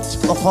sport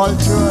or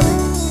culturally.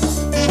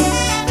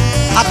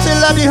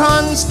 Attila the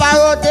Hun,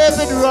 Sparrow,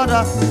 David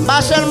Rudder,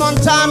 Bashel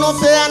Montano,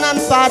 Fayan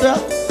and Father,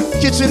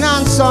 Kitchen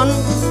and Son,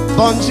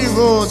 Bungie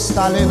Rose,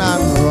 Stalin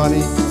and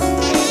Ronnie,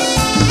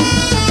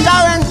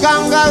 Darren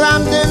Ganga,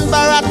 Ramdin,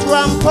 Barat,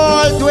 Ram,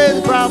 Paul,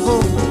 Dwayne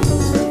Bravo,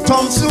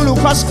 Thompson,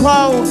 Lucas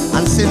Quao,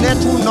 and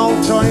Sinet who now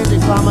join the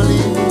family.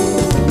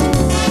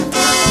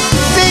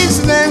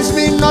 These names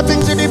mean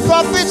nothing to the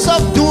prophets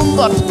of doom,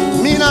 but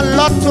mean a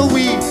lot to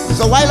we.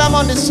 So while I'm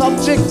on the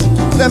subject,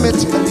 let me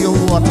tell you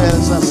what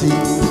else I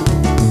see.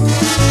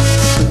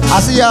 I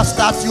see a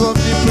statue of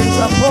the Prince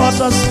of Port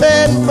of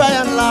Spain,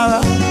 Brian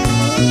Lara,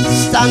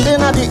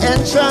 standing at the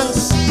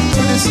entrance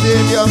to the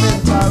stadium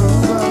in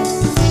Taruba.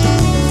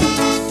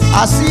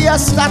 I see a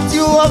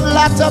statue of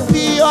Latta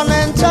P on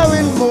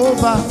entering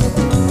Mova,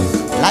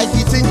 like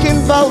he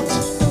thinking about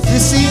the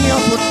senior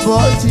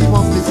football team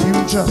of the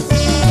future.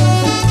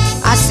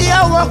 I see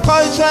our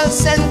cultural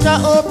center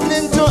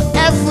opening to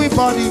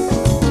everybody.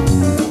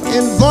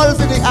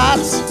 involved in the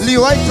arts,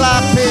 Leroy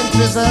Clark, Payne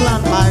Drizzle,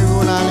 and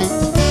Myron Ali.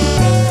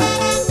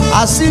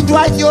 I see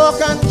Dwight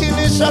York and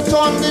Kinisha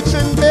Tom, the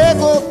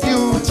Trinbago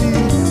Beauty.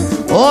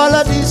 All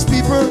of these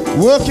people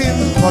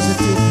working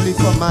positively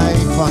for my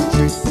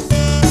country.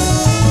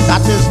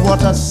 That is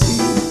what I see.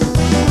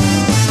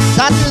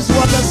 That is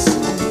what I see.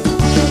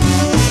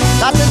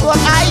 That is what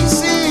I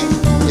see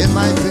in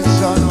my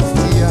vision of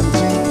TNT.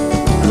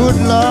 Good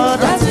Lord.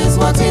 That is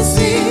what he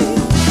sees.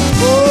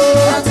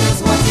 Oh. That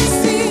is what he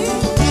sees.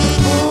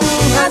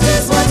 That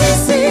is what he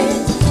sees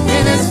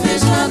in his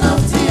vision of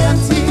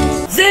TNT.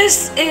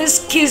 This is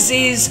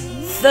KISSIE's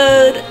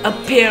third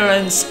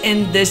appearance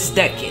in this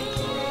decade.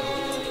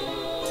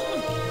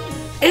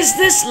 Is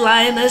this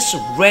lioness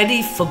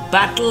ready for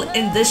battle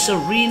in this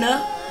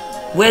arena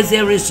where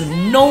there is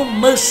no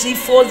mercy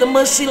for the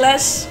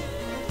merciless?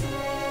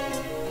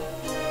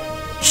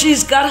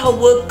 She's got her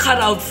work cut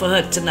out for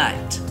her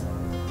tonight.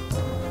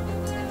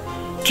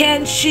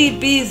 Can she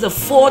be the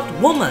fourth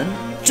woman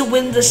to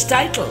win this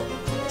title,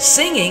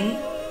 singing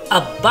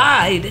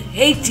Abide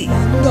Haiti?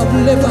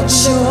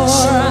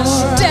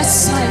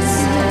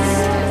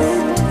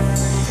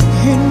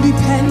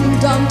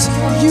 Independent,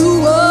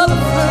 you were the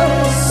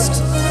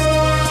first.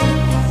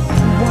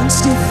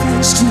 Once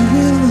defense to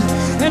will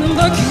in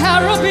the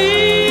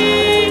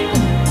Caribbean.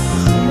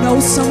 Know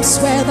some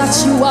swear that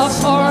you are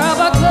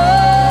forever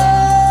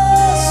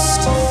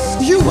cursed.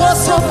 You were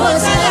so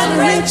fertile and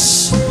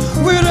rich,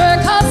 with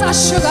acres of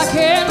sugar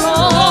cane.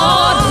 Lord,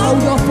 how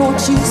your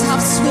fortunes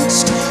have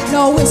switched.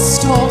 Now it's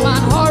storm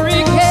and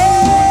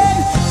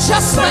hurricane.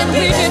 Just when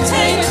we can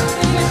take,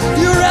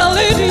 you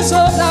really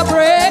deserve a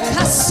break.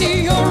 I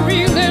see you're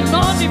reeling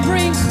on the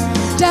brink,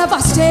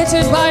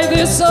 devastated by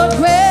this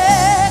earthquake.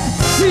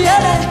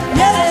 Yele,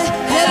 yele,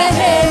 yele,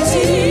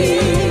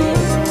 Haiti.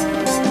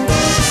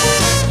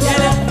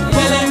 Yele,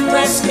 yele,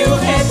 rescue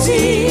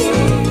Haiti.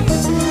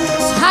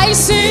 I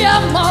see a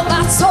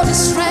mother so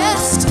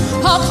distressed,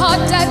 her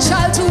dead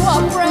child to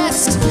her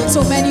breast.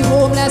 So many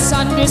homeless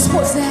and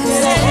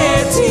dispossessed.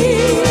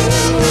 Haiti.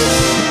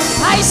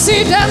 I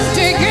see them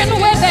digging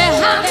with their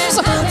hands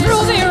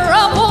through the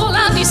rubble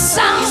and the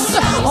sand.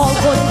 All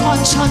good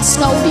conscience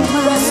now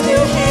demands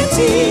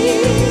Haiti.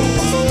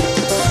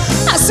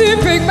 I see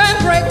big men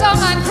break down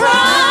and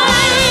cry,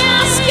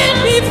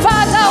 asking me,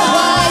 Father,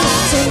 why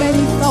so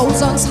many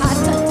thousands had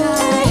to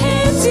die.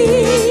 Haiti.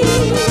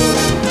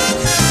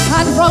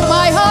 And from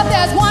my heart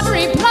there's one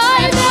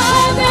reply,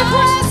 now the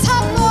grace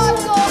of Lord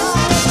go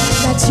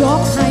high. Let your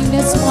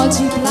kindness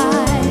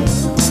multiply.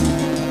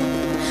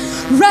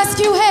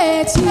 Rescue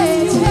Haiti.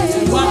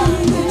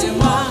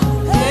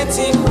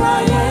 Haiti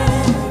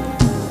crying,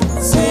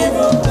 s'il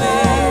vous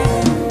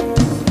plaît,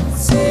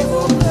 s'il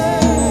vous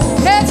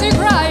plaît. Haiti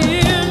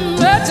crying,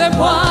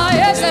 aidez-moi,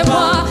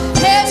 aidez-moi.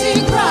 Haiti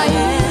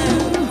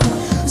crying,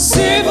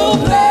 s'il vous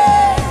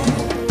plaît,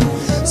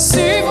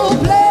 s'il vous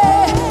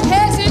plaît.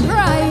 Haiti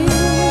crying.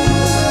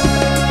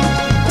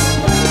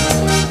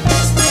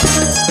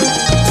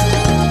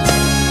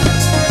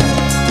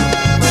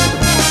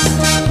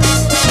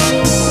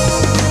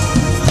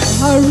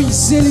 A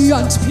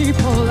resilient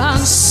people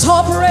and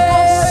so brave.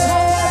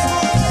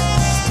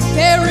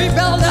 They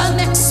rebelled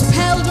and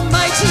expelled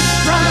mighty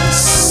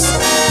France,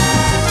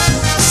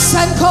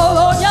 sent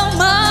colonial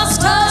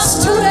masters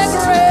to the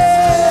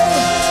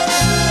grave.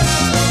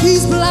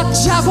 These black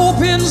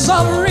Jacobins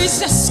of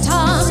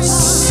resistance,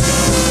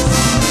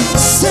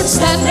 since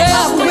then they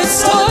have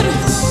withstood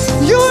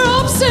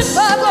Europe's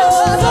embargo.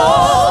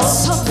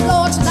 Some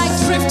float like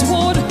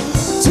driftwood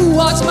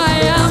towards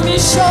Miami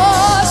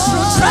shores.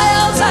 Through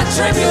trials and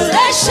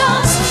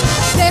tribulations,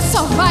 they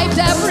survived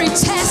every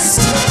test.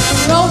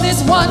 Now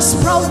this once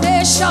proud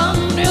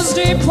nation is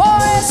the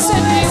poorest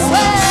in the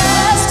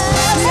West.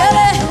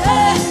 Yele,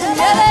 yele,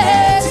 yele,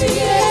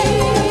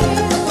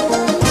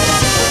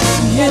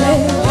 yele,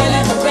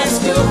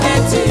 rescue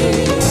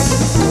Haiti.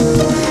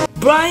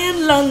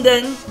 Brian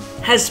London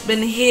has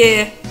been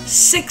here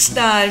 6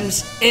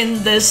 times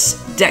in this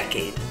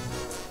decade.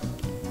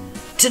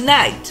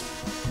 Tonight,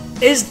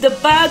 is the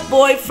bad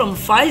boy from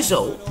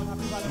Fizo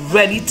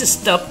ready to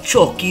stop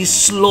Chalky's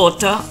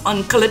slaughter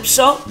on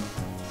Calypso?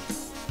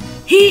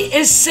 He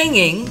is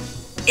singing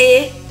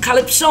a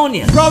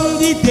Calypsonian. From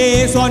the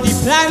days on the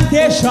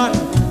plantation,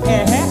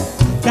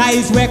 that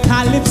is where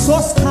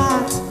Calypso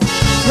starts.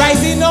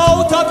 Rising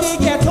out of the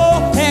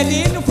ghetto,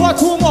 heading for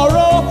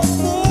tomorrow,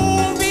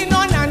 moving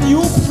on a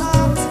new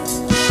path.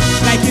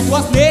 Like it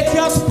was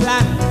nature's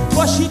plan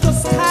for she to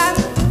stand,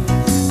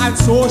 and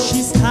so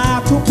she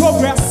start to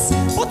progress.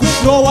 But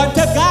with no one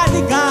to guard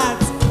the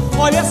gods,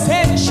 all you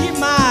send she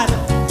mad,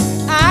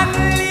 and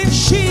leave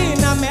she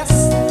in a mess.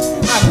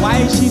 And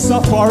while she's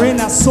suffering,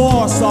 I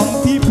saw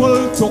some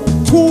people took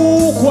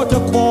 2 court.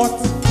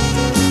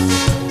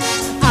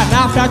 And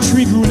after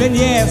 3 grueling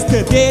years,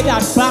 today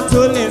that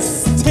battle is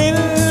still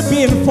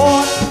being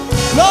fought.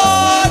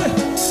 Lord,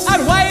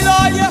 and while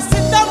all you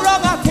sit down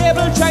around a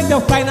table trying to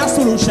find a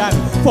solution,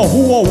 definition for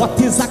who or what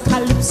is a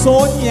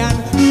Calypsonian.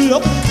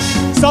 Look,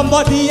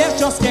 somebody else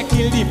just get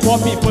killed, the poor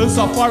people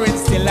suffering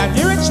still, and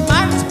the rich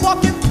man's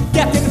pocket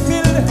getting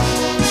filled.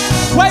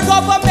 When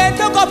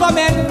the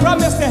government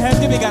promised to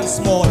help the big and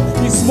small,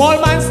 the small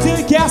man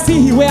still can't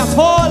see he wear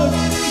tall.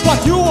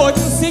 But you wouldn't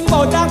sing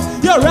about that,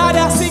 you'd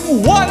rather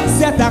sing one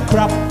set of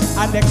crap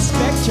and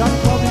expect your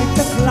public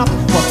to clap.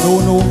 But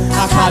no,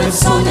 a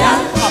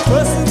Calypsonian, a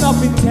person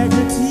of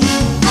integrity,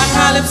 a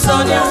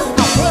Calypsonian,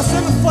 a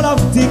person full of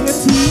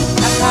dignity,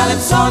 a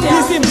Calypsonian,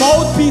 is the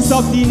mouthpiece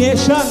of the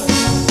nation.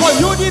 For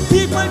you the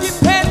people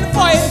depend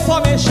for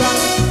information.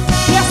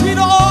 Yes, we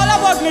know all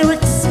about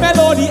lyrics,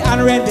 melody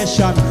and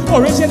rendition,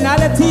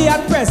 originality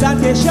and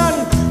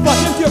presentation. But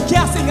if you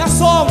can't sing a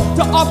song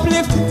to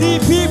uplift the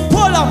people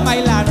of my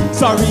land,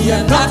 sorry,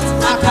 you're not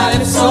a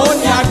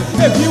Calypsonian.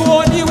 If you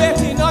only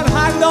waiting on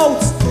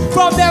handouts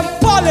from them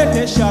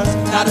politicians,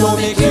 that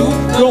don't make you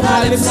no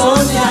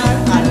Calypsonian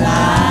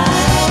alive.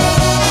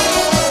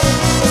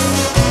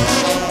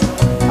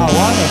 I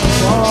want a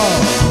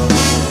song.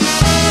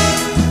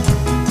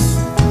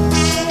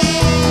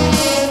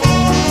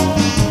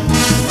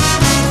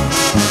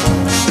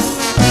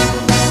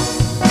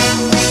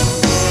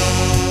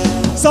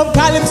 Some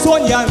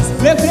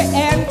Calypsonians live the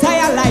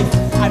entire life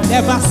and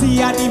never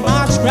see any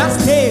march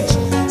grass stage.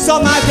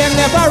 Some of them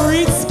never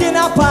read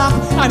Skinner Park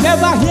and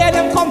never hear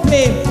them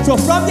complain. So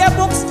from their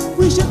books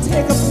we should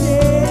take a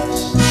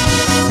page.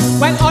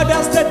 When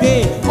others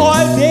today,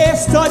 all they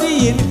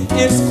studying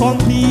is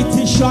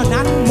competition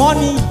and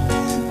money.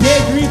 They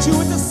greet you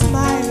with a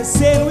smile,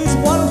 saying we's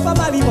one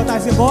family. But I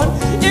say, God,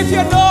 if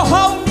you know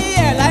how me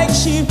like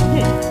sheep,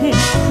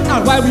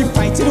 and while we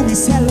fighting we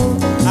sell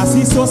as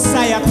the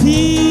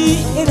society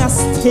in a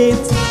state.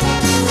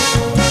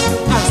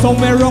 And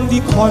somewhere around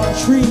the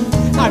country,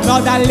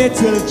 another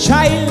little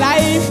child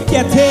life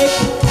get take.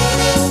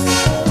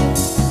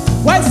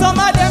 While some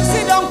of them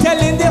sit down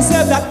telling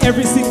themselves that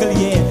every single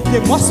year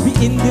they must be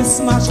in this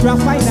match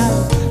grand final.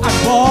 And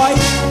boy,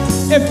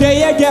 if they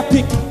get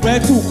picked, well,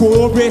 to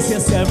go brace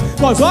yourself,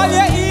 cause all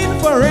you're in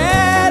for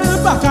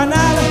real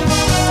bacchanal.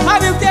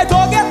 And if they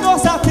don't get no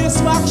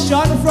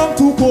satisfaction from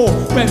Tuco,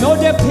 well, now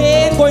the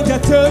pain going to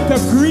turn to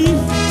grief.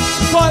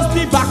 Cause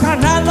the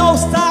bacchanal now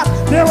start,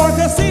 they want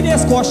to see their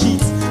score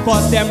sheets,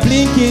 cause them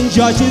blinking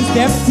judges,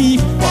 them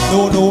thief.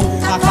 But no,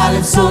 a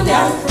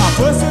Calypsonian, a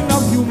person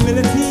of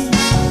humility,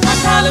 a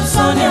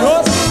Calypsonian,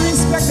 knows to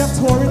respect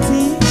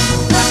authority,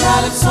 a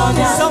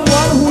Calypsonian,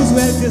 someone who's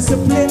well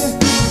disciplined,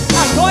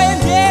 and no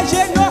engage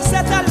in no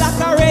set of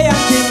lacqueray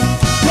and thing.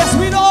 Yes,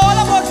 we know all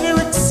about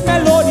lyrics,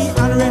 melody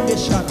and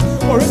rendition,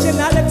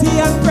 originality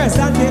and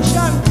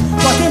presentation.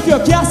 But if you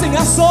can't sing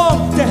a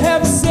song to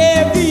help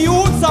save the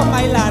youths of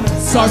my land,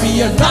 sorry,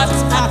 you're not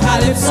a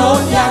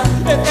Calypsonian.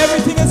 If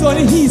everything is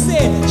only he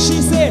say,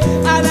 she say,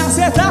 and I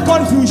set a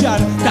confusion,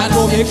 that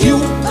will make you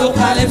no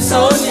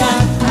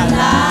Calypsonian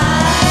alive.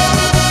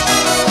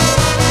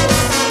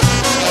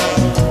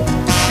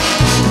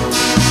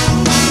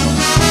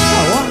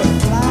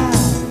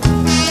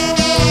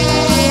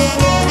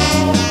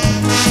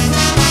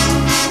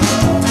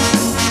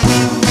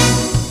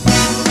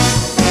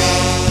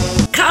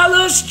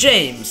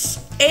 James,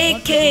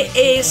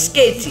 aka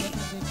Skatey,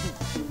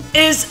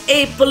 is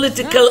a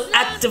political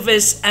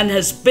activist and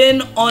has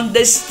been on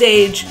this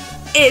stage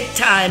 8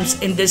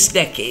 times in this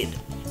decade.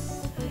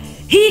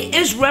 He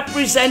is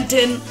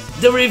representing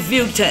the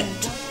review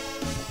tent.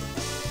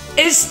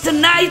 Is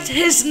tonight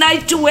his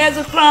night to wear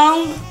the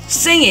crown,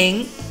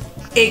 singing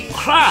a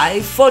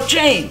cry for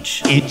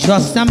change? It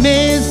just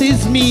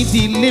amazes me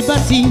the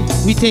liberty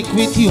we take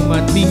with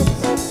human beings,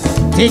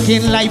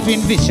 taking life in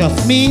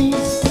vicious means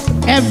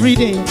every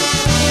day.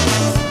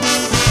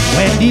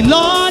 When the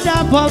Lord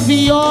above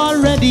me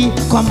already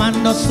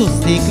command us to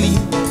stay clean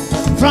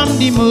from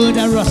the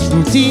murderous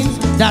routines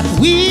that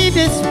we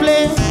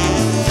display.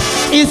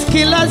 Is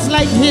killers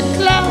like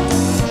Hitler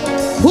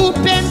who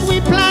paint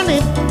we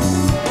planet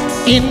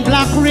in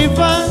black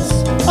rivers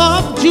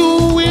of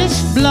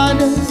Jewish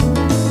blood.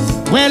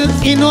 Well,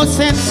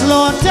 innocent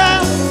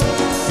slaughter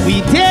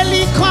we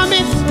daily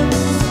commit,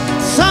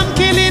 some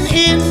killing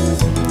in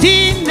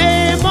the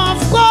name of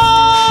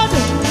God.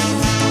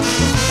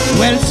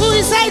 Well,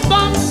 suicide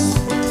bombs,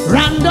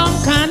 random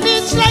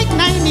carnage like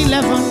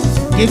 9/11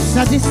 gives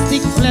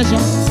sadistic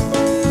pleasure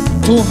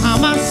to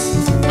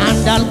Hamas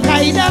and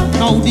Al-Qaeda.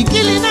 Now the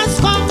killing has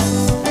come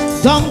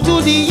down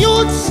to the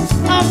youths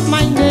of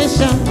my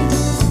nation.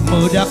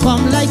 Murder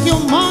come like your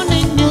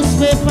morning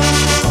newspaper.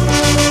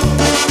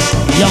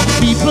 Young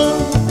people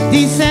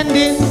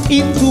descending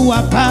into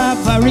a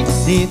barbaric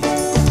state,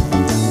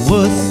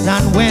 worse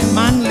than when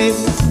man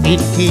lived in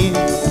cave.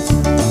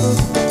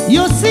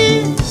 You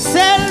see,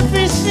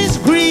 selfishness,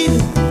 greed,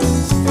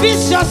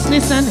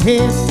 viciousness and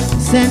hate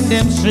send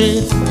them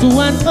straight to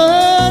an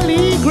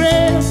early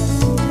grave.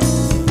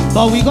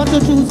 But we got to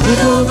choose good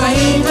over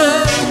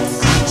evil,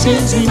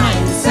 change the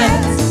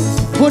mindset,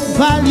 put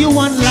value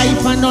on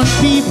life and on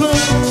people,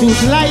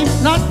 choose life,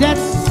 not death.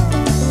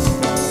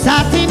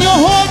 Start in your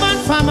home and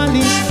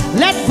family,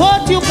 let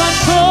vote you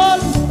control,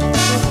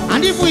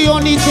 And if we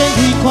only change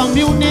we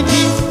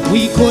community,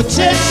 we could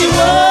change the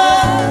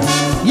world.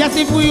 Yes,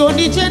 if we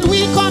only change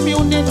we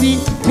community,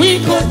 we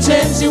could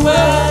change the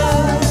world.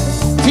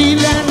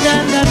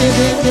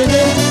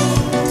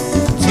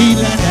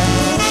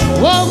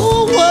 Whoa,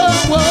 whoa,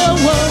 whoa,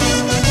 whoa.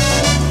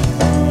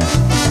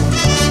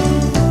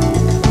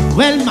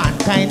 Well,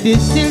 mankind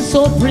is still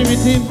so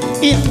primitive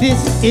in this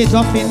age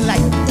of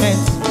enlightenment,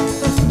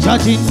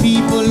 judging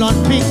people on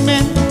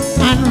pigment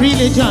and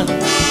religion.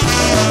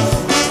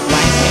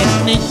 While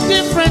ethnic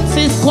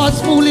differences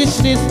cause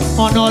foolishness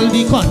on all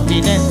the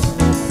continents,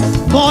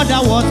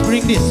 border wars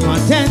bring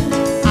discontent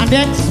and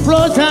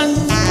explosion.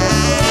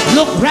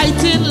 Look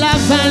right in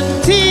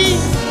Laventi,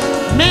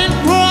 men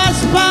grow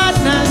as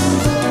partners,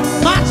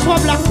 march for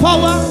black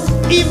power,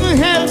 even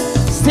hell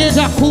stage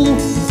a coup.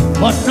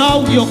 But now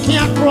you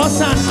can't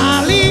cross an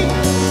alley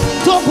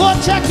to go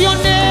check your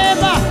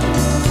neighbor.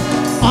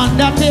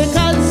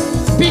 Undertakers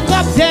pick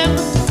up them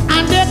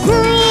and their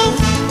crew,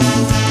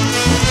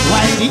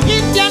 while the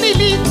Indian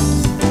elite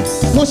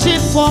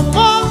pushing for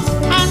more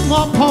and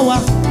more power.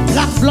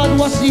 Black blood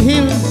wash the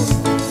hills,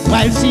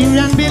 while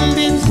Syrian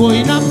buildings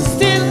going up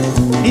still.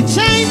 The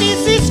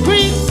Chinese is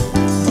green,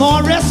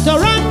 more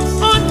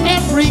restaurants on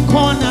every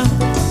corner,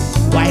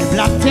 while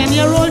black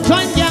 10-year-old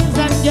join gangs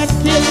and get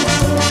killed.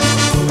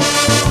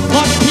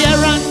 But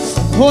parents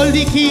hold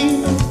the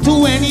key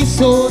to any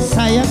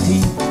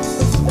society.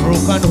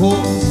 Broken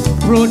homes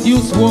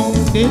produce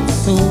wounded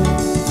souls.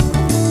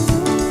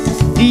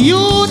 The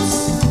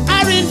youths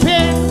are in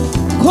pain,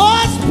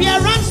 cause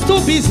parents too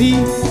busy.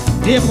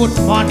 They put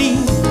money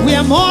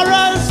where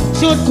morals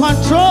should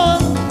control.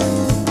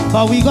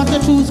 But we got to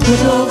choose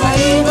good over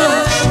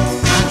evil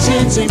and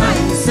change the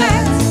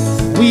mindset.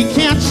 We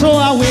can't throw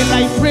away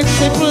life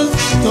principles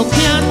to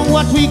can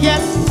what we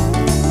get.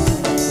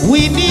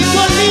 We need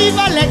to leave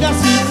a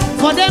legacy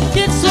for them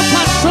kids to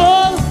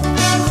control.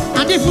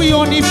 And if we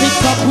only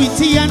fix up with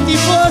TNT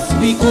first,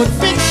 we could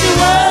fix the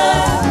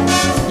world.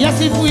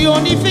 Yes, if we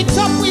only fix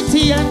up with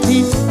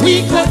TNT,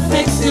 we could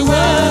fix the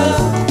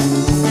world.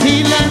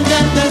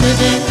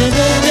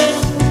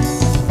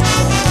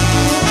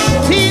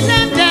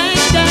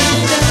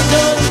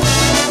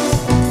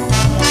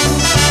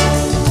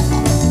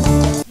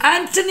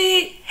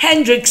 Anthony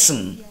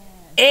Hendrickson,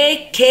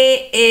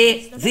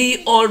 aka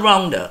the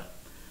All-Rounder,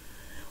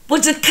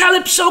 was the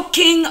Calypso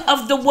King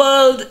of the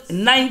World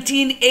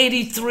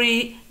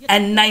 1983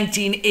 and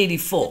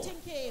 1984.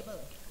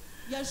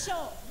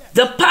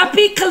 The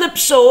Papi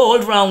Calypso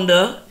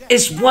All-Rounder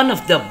is one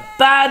of the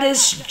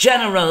baddest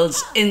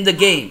generals in the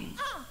game.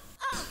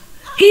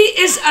 He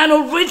is an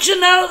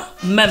original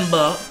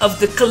member of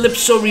the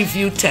Calypso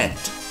Review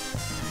tent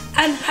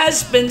and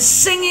has been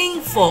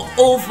singing for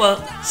over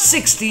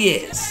 60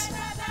 years.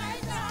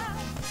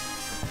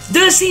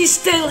 Does he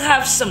still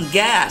have some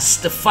gas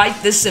to fight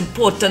this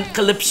important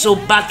Calypso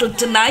battle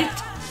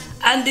tonight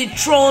and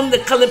dethrone the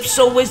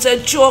Calypso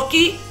wizard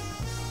Chalky?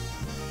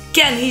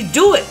 Can he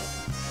do it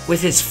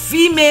with his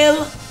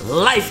female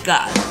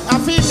lifeguard? A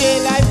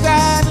female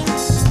lifeguard,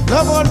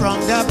 love all wrong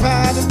the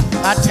pad.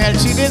 I tell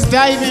she this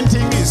diving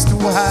thing is too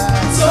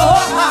hard. So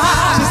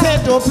hard. She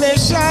said don't play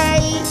shy.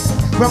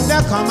 From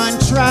there come and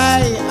try.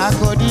 I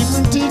could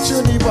even teach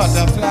you the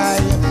butterfly.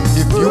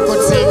 If you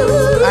could sing,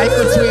 I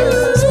could swim.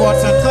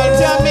 Sports and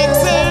culture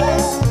mixing.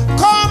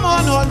 Come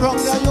on, all wrong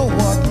there, you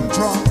wasn't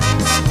drunk.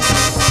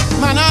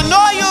 Man, I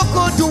know you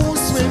could do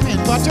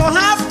swimming, but you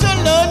have to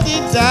learn the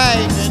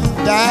diving.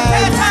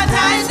 Dive.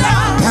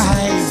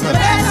 Dive.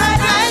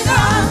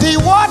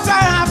 The water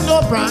have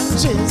no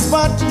branches,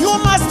 but you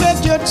must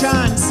take your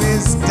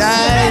chances.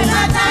 Dive.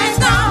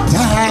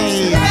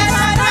 Dive.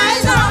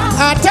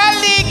 I tell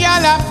the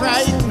girl I'm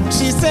frightened.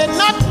 She said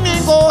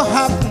nothing go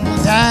happen.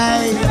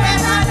 Dive.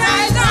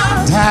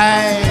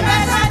 Dive.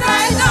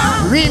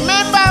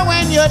 Remember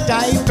when you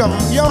dive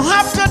down, you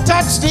have to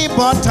touch the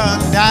bottom.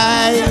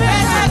 Dive.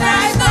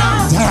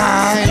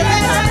 Dive.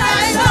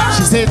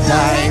 She said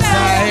dive,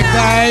 dive,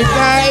 dive,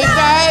 dive,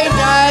 dive,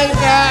 dive,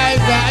 dive,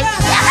 dive.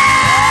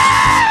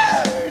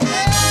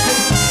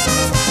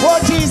 Oh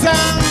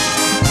Jesus,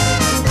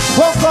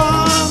 oh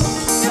come.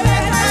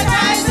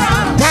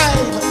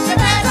 Dive.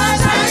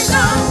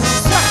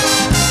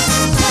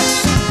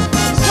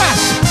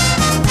 Splash.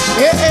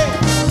 Hey, hey.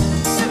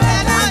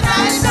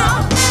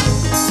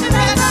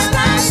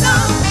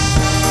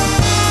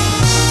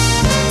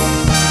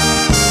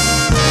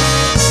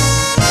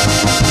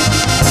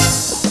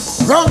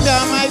 Wrong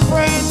there, my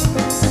friend.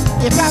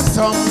 It has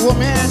some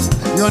women,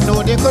 you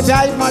know they could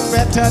dive much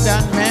better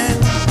than men.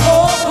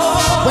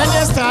 When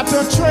they start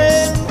to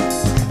train,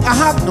 I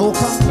have no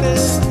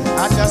complaint.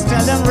 I just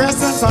tell them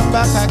rest and come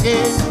back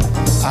again.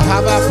 I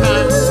have a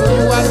plan for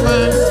you and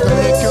man to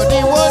make you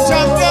the world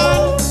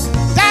champion.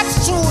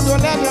 That's true, don't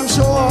let them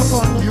show off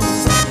on you.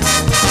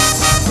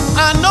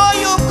 I know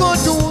you could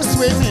do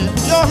swimming,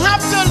 you have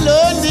to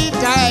learn the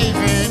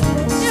diving.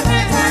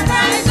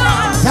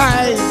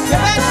 Dive.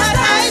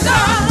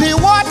 The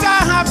water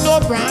have no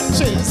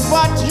branches,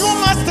 but you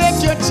must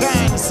take your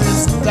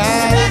chances.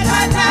 Dive.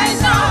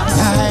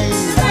 Dive.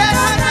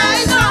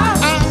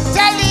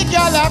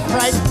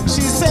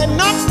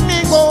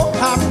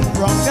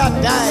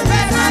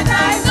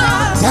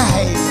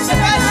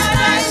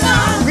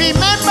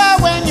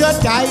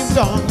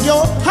 song. You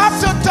have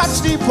to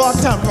touch the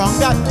bottom wrong.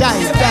 That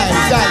dive, dive,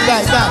 dive,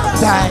 dive, dive,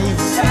 dive.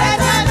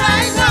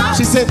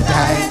 She said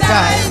dive,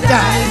 dive,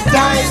 dive,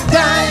 dive,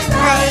 dive,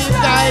 dive,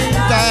 dive,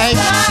 dive.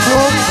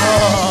 Oh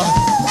God.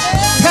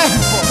 Hey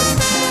boy.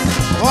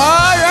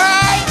 All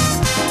right.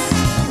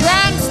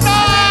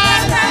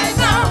 Grandstand.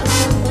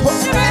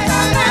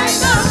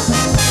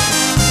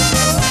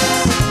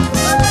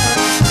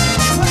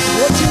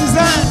 What is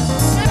that?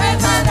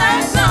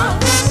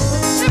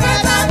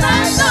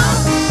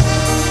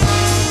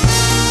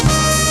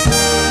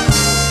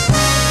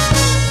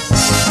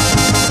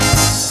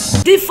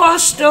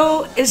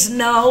 DeFausto is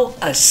now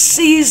a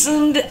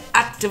seasoned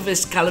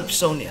activist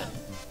calypsonian.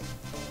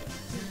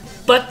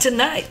 But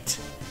tonight,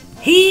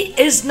 he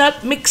is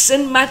not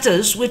mixing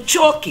matters with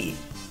Chalky.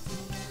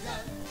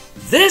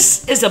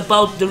 This is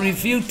about the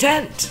review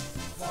tent.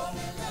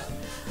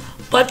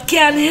 But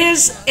can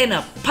his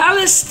inner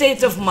palace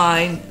state of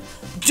mind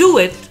do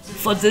it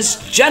for this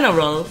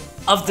general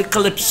of the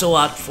Calypso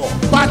art form?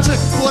 Patrick,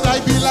 could I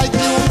be like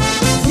you?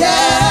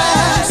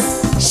 Yes.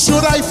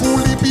 Should I fool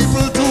the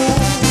people too?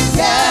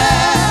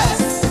 Yes.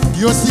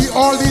 You see,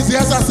 all these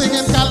years are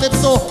singing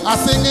Calypso, are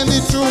singing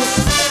the truth.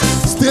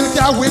 Still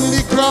can't win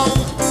the crown.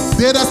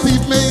 They just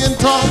leave me in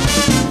town.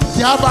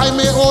 Can't buy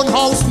my own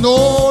house,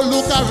 no,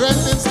 look at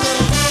renting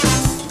still.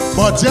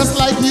 But just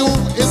like you,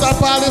 is a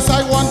palace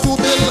I want to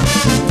build.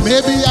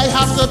 Maybe I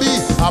have to be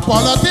a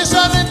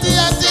politician in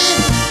TNT.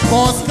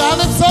 Cause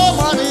Calypso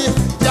money,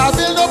 can't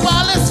build a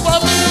palace for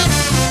me.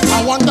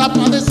 I want a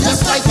palace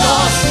just like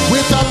yours,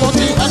 with a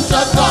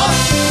multi-hundred dollars.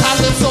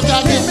 Calypso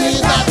can give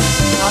me that.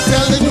 I'm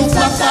telling you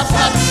flat, flat,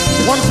 flat.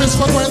 One fish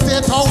for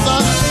 28,000.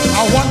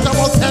 I want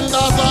about 10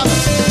 dozen.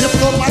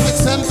 Diplomatic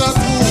center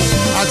too.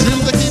 I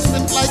dream to keep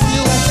it like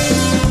you.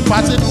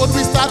 Patrick, could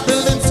we start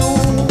building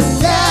soon?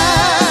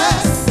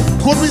 Yes.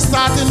 Could we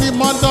start in the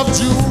month of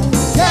June?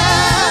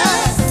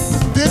 Yes.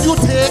 Did you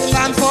take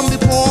land from the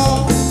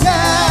poor?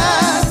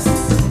 Yes.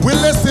 Will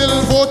they still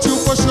vote you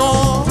for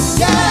sure?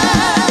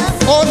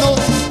 Yes. Oh no.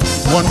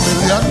 1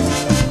 million,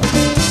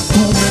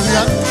 2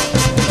 million,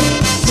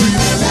 3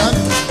 million,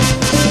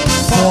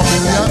 4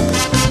 million,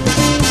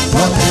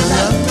 1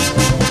 million,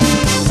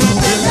 2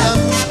 million,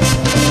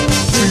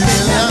 3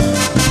 million,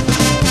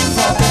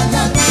 4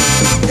 million.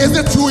 Is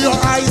it true your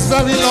eyes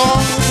very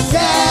long?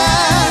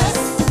 Yes.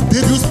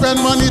 Did you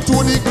spend money to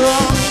the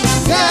ground?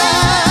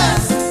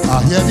 Yes.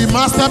 I hear the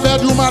master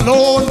bedroom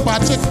alone,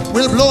 Patrick,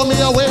 will blow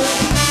me away.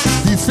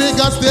 The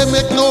figures they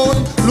make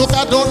known, look,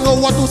 I don't know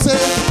what to say.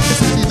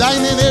 It's in the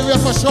dining area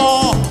for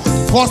sure.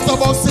 Cost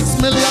about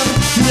 6 million,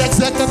 the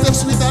executive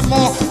suite and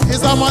more.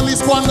 Is a money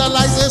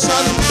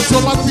squanderization. So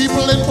much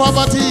people in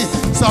poverty,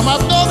 some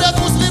have nowhere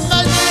to sleep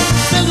nightly.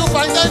 Till you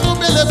find I do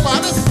build a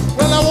palace.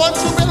 Well, I want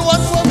you build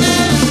one for me.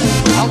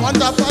 I want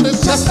a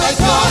palace just like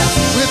yours,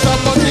 with a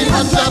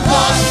 $1,400.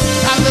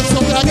 Calypso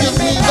can give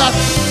me that.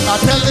 I'm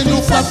telling you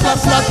flat, flat,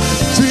 flat.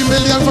 3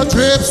 million for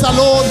drapes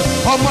alone.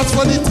 How much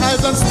for the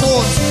tiles and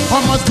stones?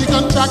 How much the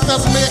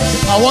contractors make?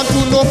 I want to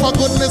know for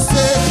goodness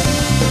sake.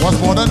 Was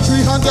more than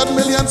 300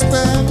 million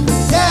spent?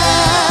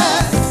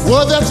 Yes.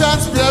 Was there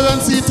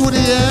transparency to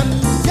the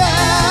end?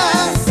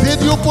 Yes.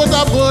 Did you put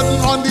a burden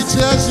on the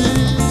treasury?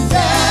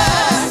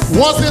 Yes.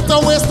 Was it a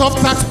waste of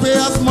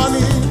taxpayers'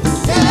 money?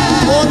 Yes.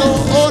 Oh no,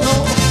 oh no.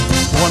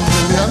 1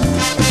 million,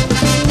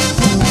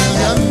 2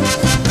 million,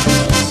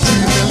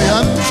 3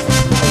 million,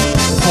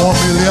 4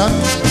 million,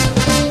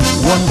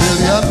 1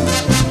 billion,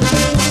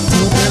 2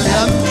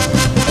 billion,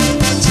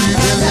 3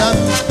 billion,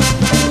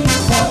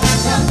 4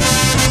 billion.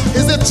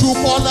 Is it true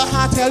Paul the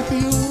Heart help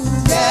you?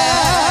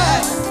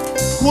 Yes.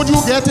 Could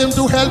you get him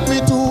to help me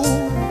too?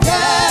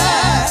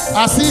 Yes.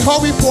 I see how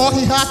he pour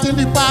his heart in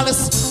the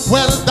palace.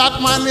 Well,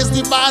 that man is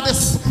the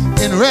baddest.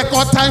 In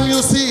record time,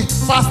 you see,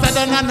 faster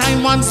than a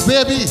 9 months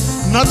baby.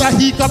 Not a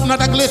hiccup, not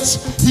a glitch.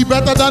 He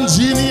better than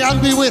Genie and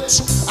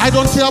Bewitch. I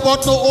don't care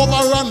about no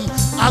overrun.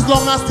 As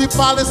long as the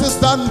palace is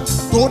done,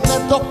 don't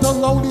let Dr.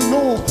 Rowley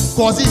know.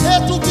 Cause he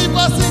hate to keep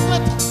a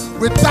secret.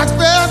 With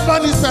taxpayers'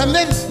 money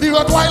spending, the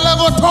Rottweiler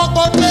go talk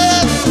about me.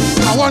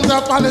 I want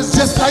a palace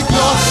just like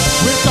yours,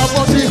 with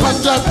about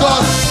 $300.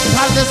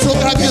 Calypso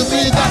can give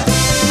me that.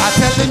 I'm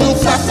telling you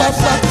flat, flat,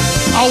 flat.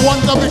 I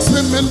want a big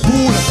swimming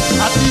pool.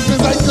 At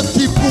evenings I could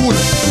keep cool.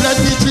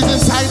 Plenty trees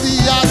inside the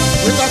yard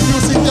with a few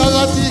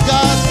security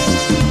guards.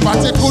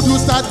 But could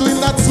you start doing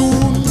that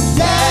soon?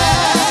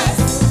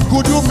 Yes.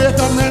 Could you make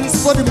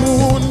amends for the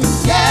moon?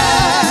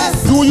 Yes.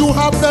 Do you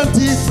have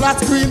plenty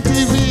flat screen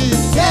TV?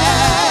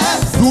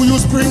 Yes. Do you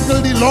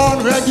sprinkle the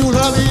lawn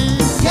regularly?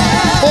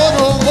 Yes. Oh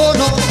no, oh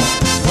no.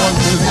 1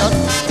 million,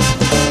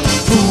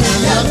 2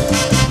 million,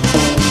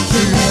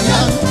 3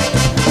 million,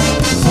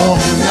 4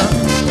 million.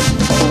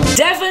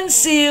 Devon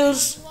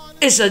Seals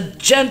is a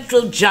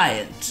gentle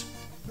giant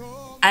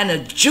and a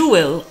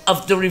jewel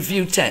of the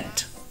review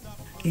tent.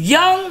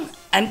 Young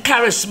and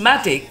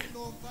charismatic,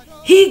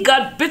 he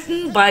got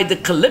bitten by the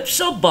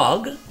Calypso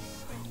bug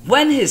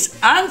when his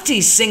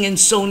auntie singing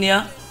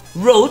Sonia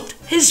wrote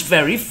his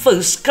very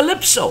first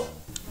Calypso.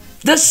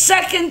 The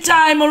second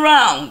time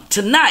around,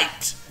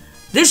 tonight,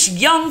 This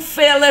young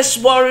fearless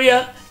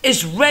warrior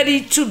is ready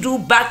to do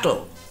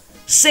battle,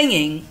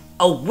 singing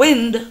a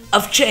wind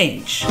of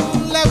change.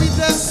 Let me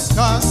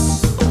discuss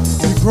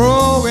the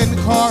growing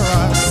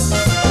chorus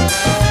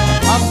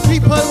of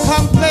people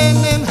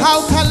complaining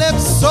how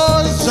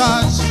Calypso's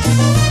judged.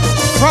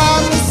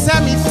 From the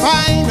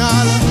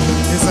semi-final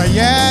is a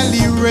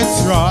yearly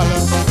ritual,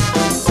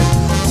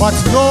 but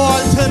no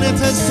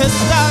alternative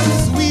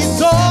systems we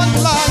don't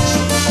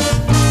launch.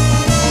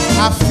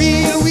 I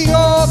feel we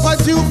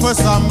overdue for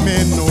some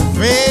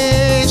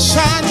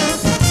innovation.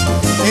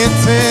 It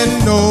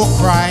ain't no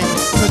crime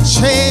to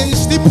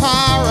change the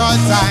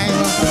paradigm.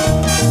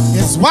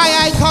 It's why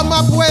I come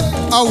up with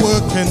a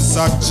working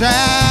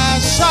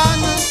suggestion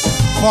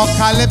for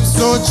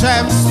Calypso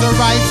gems to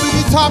rise to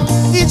the top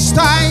each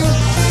time.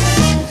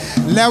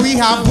 Let we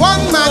have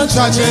one man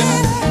judging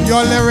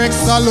your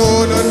lyrics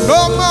alone, and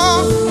no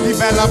more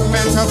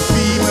development of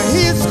theme,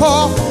 his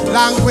core,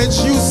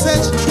 language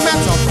usage,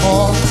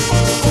 metaphor.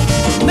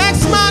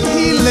 Next man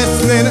he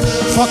listening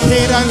for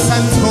cadence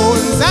and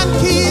tones and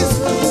keys,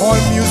 all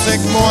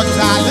music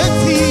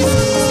modalities,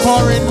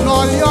 scoring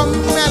all your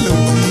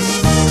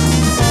melodies.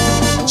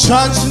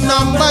 Judge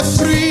number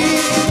 3,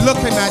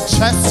 looking at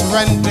chest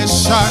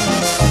rendition,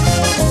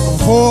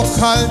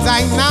 vocal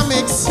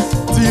dynamics,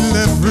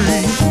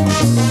 delivery.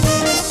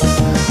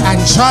 And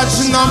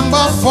judge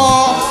number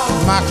 4,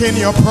 marking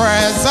your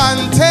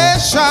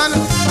presentation.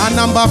 And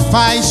number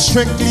 5,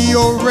 strictly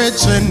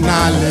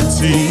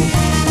originality.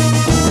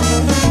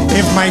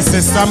 If my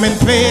system in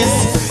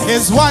place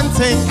is one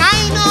thing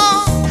I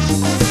know,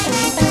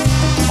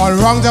 all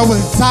wrong that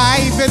will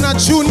dive in a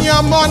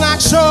Junior Monarch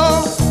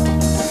show.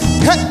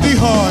 Hit the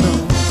horn.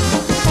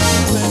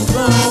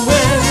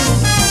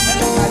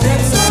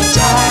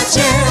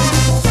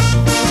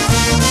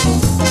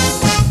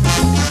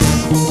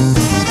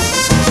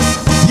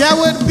 There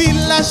would be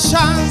less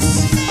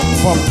chance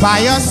for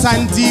bias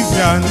and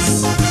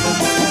deviance,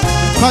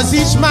 cause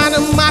each man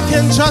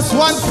marking just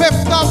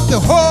 1/5 of the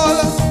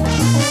whole.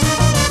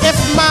 If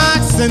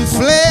marks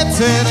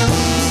inflated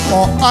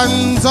or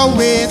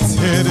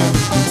underweighted,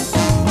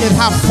 it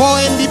have 4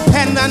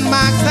 independent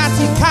marks that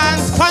he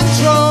can't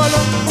control,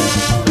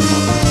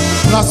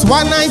 plus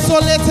one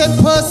isolated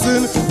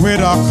person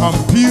with a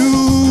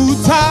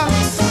computer,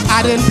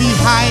 adding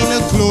behind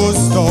the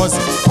closed doors,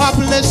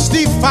 publish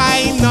the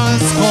final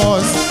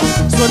scores,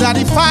 so that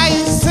the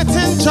 5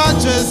 sitting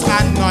judges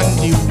are none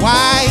the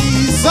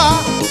wiser.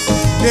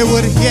 They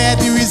would hear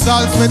the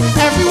results with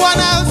everyone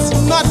else,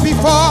 not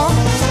before.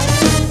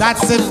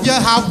 That's if you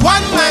have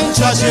one man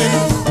judging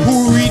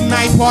who read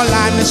Naipaul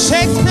and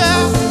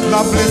Shakespeare,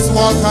 Lovelace,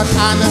 Walcott,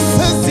 and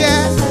Cicely,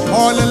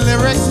 all the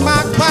lyrics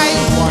marked by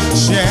one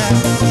chair.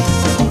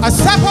 A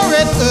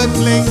separate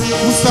earthling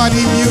who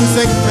study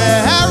music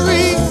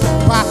very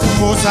back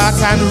Mozart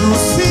and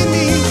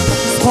Rossini,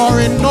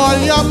 scoring all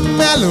your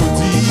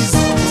melodies.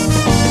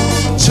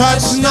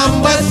 Judge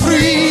number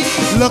 3,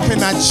 looking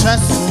at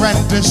chest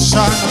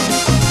rendition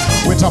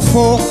with a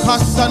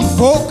focus on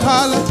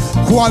vocal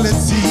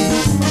quality.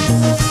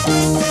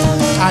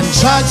 And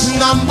judge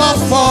number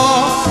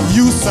 4,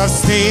 use of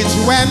stage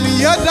when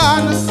you're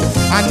done.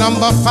 And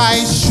number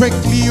 5,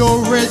 strictly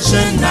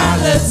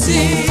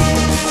originality.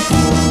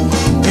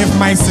 If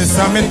my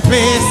system in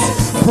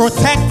place,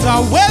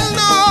 protector will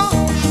know.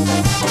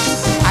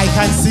 I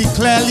can see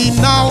clearly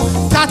now,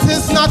 that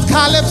is not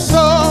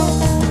Calypso.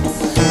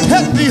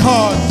 Hit the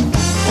horn.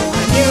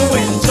 And you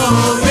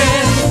enjoy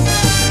it.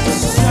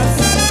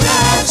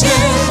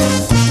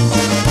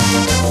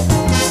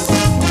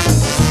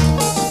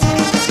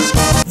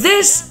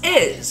 This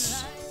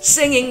is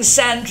Singing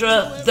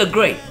Sandra the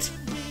Great.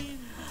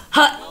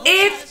 Her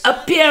 8th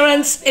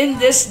appearance in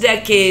this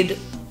decade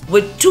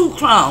with 2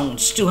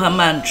 crowns to her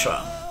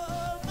mantra.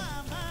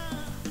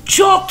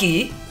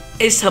 Chalky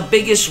is her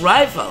biggest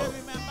rival,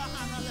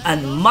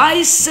 and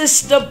my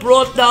sister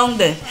brought down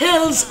the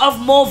hills of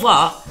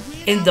Mova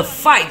in the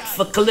fight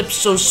for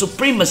Calypso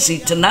supremacy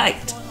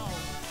tonight.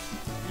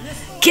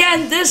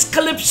 Can this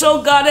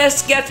Calypso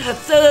goddess get her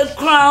 3rd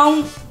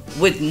crown?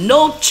 With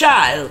no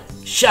child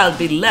shall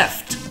be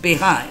left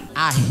behind.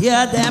 I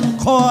hear them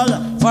call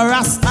for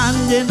a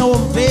standing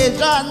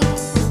ovation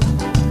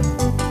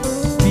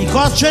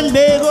because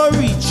Trinbago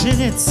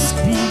reaching its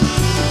peak.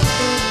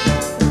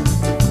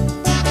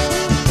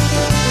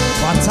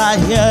 But I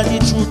hear the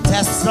true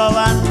test of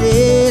a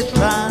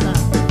nation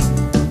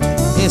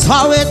is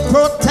how it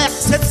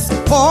protects its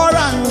poor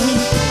and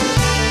weak.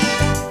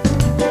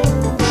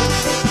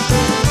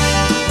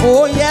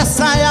 Oh yes,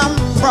 I am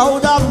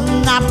proud of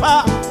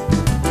Napa.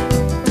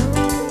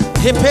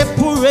 Hip hip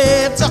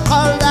hooray to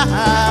all the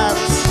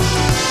hearts.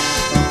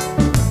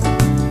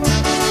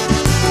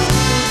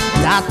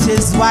 That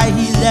is why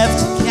he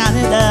left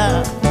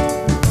Canada.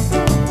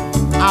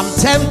 I'm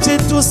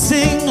tempted to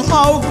sing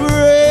how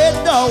great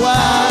thou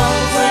art.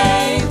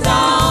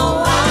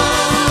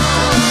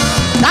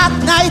 That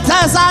night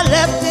as I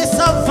left the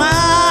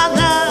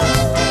savannah,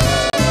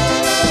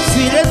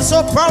 feeling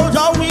so proud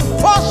how we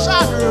posh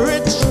and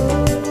rich.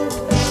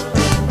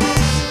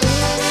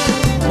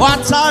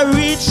 What a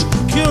rich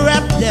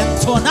curate them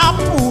turn a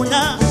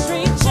puna.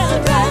 Street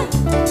children.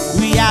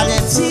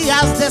 Reality,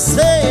 as they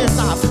say, is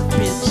a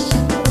bitch.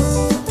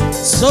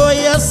 So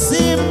you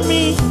see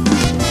me,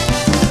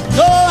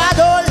 no, I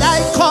don't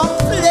like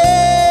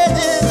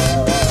complaining,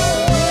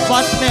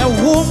 but my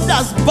womb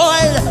does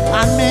boil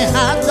and my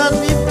heart does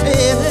be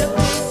paining.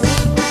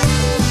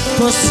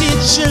 To see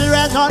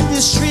children on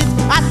the street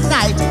at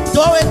night,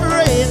 though it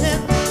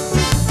raining,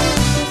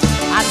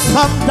 and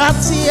some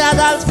dirty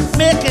adults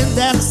making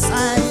them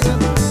sign.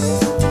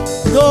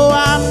 Though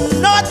I'm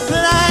not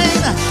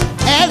blind,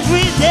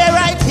 every day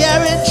right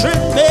here in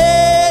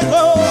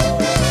Trinbago,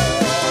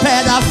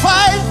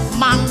 pedophile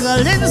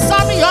mangling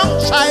some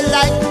young child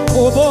like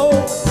Kobo.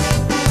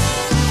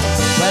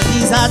 Well,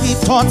 these are the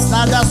thoughts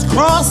that just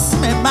cross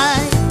my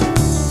mind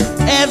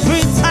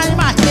every time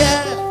I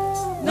hear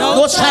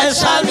no child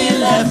shall be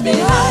left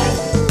behind.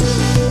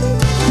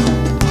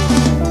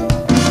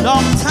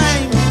 Long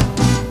time,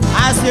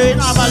 as you're in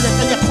our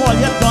little, you call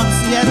your don't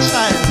see a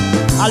child.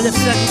 A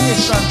little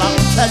education, but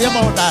I'll tell you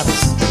about that.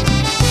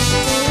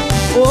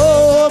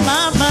 Oh,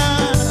 mama.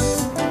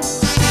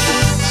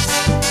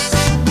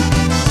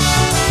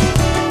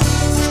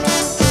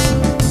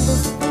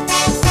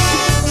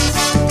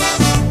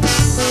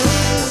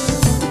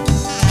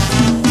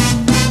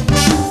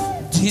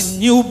 The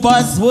new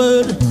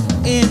buzzword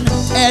in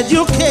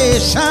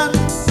education,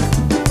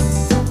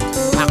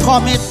 a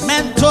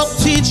commitment to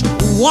teach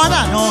one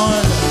and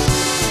all.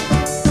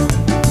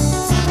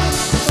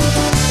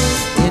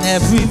 In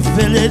every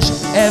village,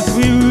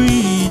 every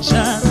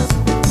region,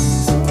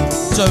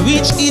 to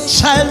reach each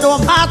child no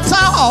matter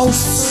how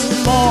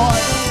small.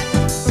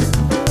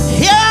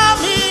 Hear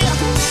me,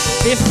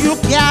 if you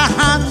can't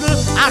handle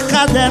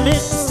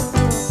academics,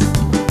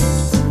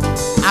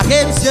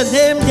 against your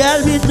name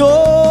there'll be no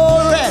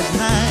red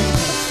line.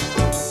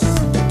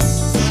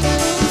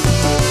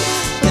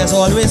 There's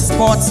always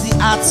sports, the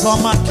arts or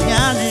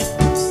mechanics.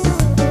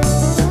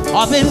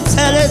 Of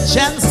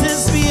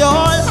intelligences we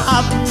all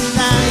have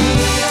nine.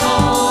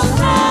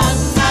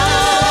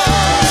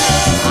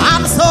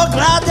 I'm so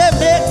glad they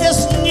make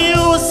this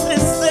new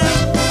system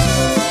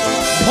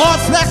more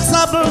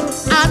flexible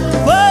and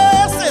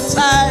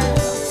versatile.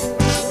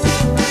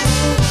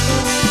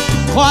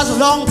 Cause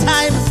long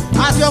time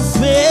as you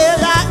fail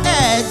an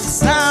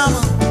exam,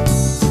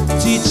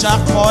 teacher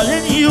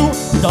calling you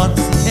don't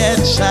hear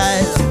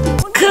child.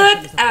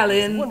 Kurt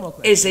Allen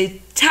is a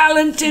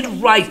talented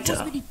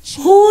writer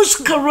whose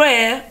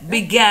career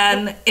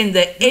began in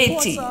the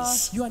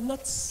 80s.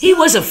 He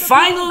was a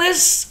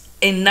finalist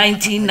in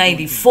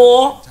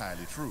 1994,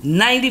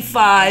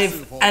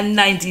 95, and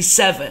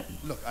 97.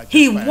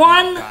 He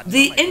won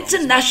the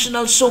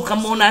International Soca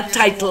Monarch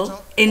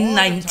title in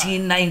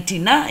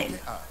 1999.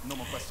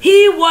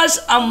 He was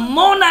a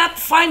Monarch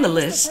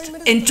finalist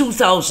in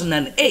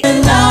 2008.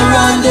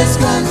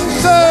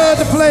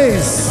 Third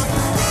place,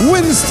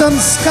 Winston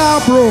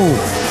Scarborough,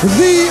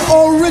 the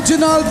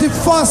original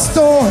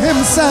DeFasto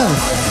himself.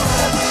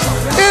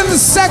 In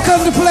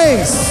second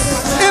place,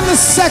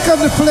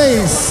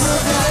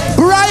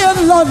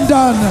 Brian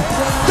London,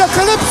 the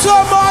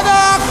Calypso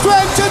Monarch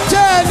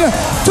 2010,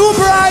 Too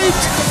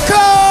Bright,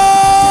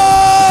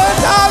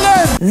 Kurt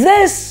Allen.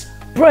 This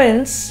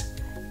prince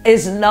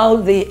is now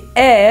the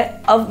heir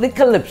of the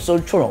Calypso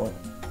throne.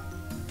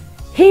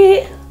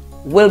 He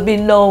will be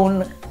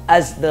known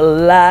as the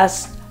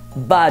last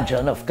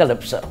Bajan of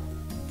Calypso.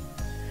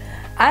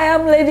 I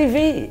am Lady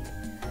V,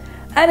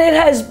 and it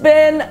has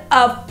been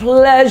a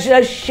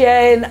pleasure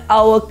sharing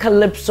our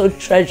Calypso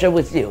treasure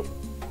with you.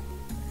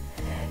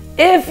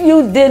 If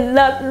you did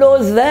not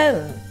know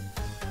then,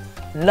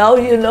 now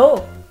you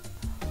know.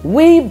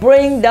 We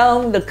bring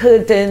down the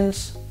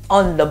curtains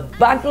on the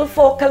battle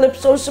for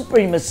Calypso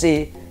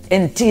supremacy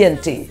in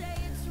TNT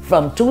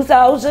from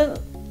 2000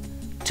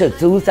 to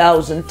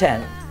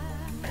 2010.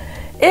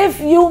 If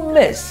you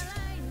missed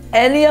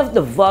any of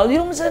the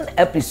volumes and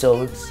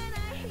episodes,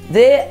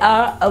 they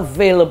are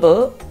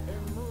available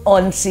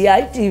on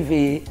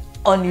CITV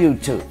on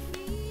YouTube.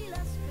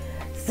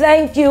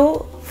 Thank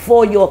you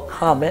for your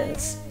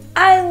comments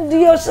and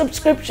your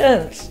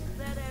subscriptions.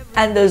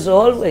 And as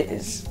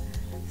always,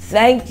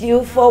 thank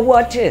you for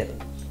watching.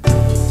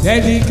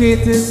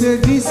 Dedicated to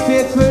these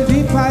faithful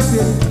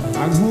departed,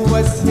 and who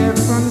was here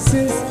from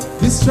since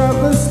this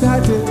trouble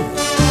started.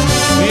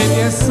 May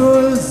their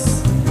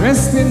souls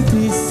rest in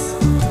peace,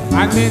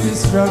 and may the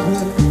struggle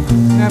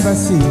never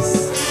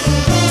cease.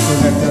 So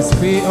let us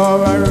pay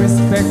our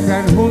respect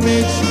and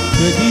homage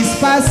to these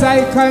past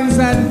icons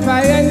and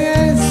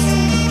pioneers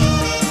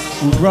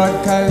who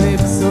brought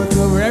Calypso to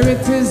where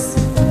it is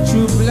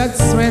through blood,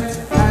 sweat,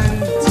 and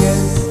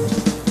tears.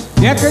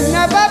 There could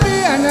never be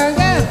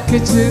another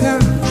Kitchener.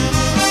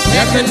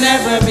 There could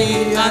never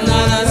be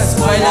another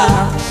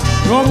spoiler.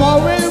 No more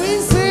will we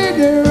see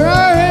the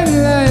roaring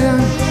lion.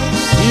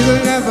 He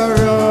will never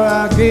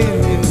roar again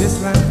in this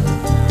land.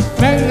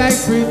 Men like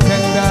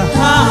Pretender,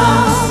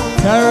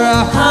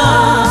 Terror,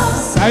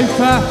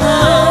 Cypher,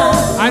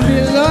 and the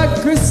Lord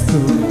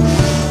Crystal,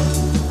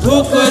 who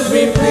could be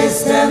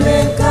replace them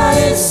in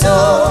Calypso.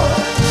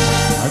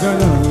 I don't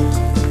know.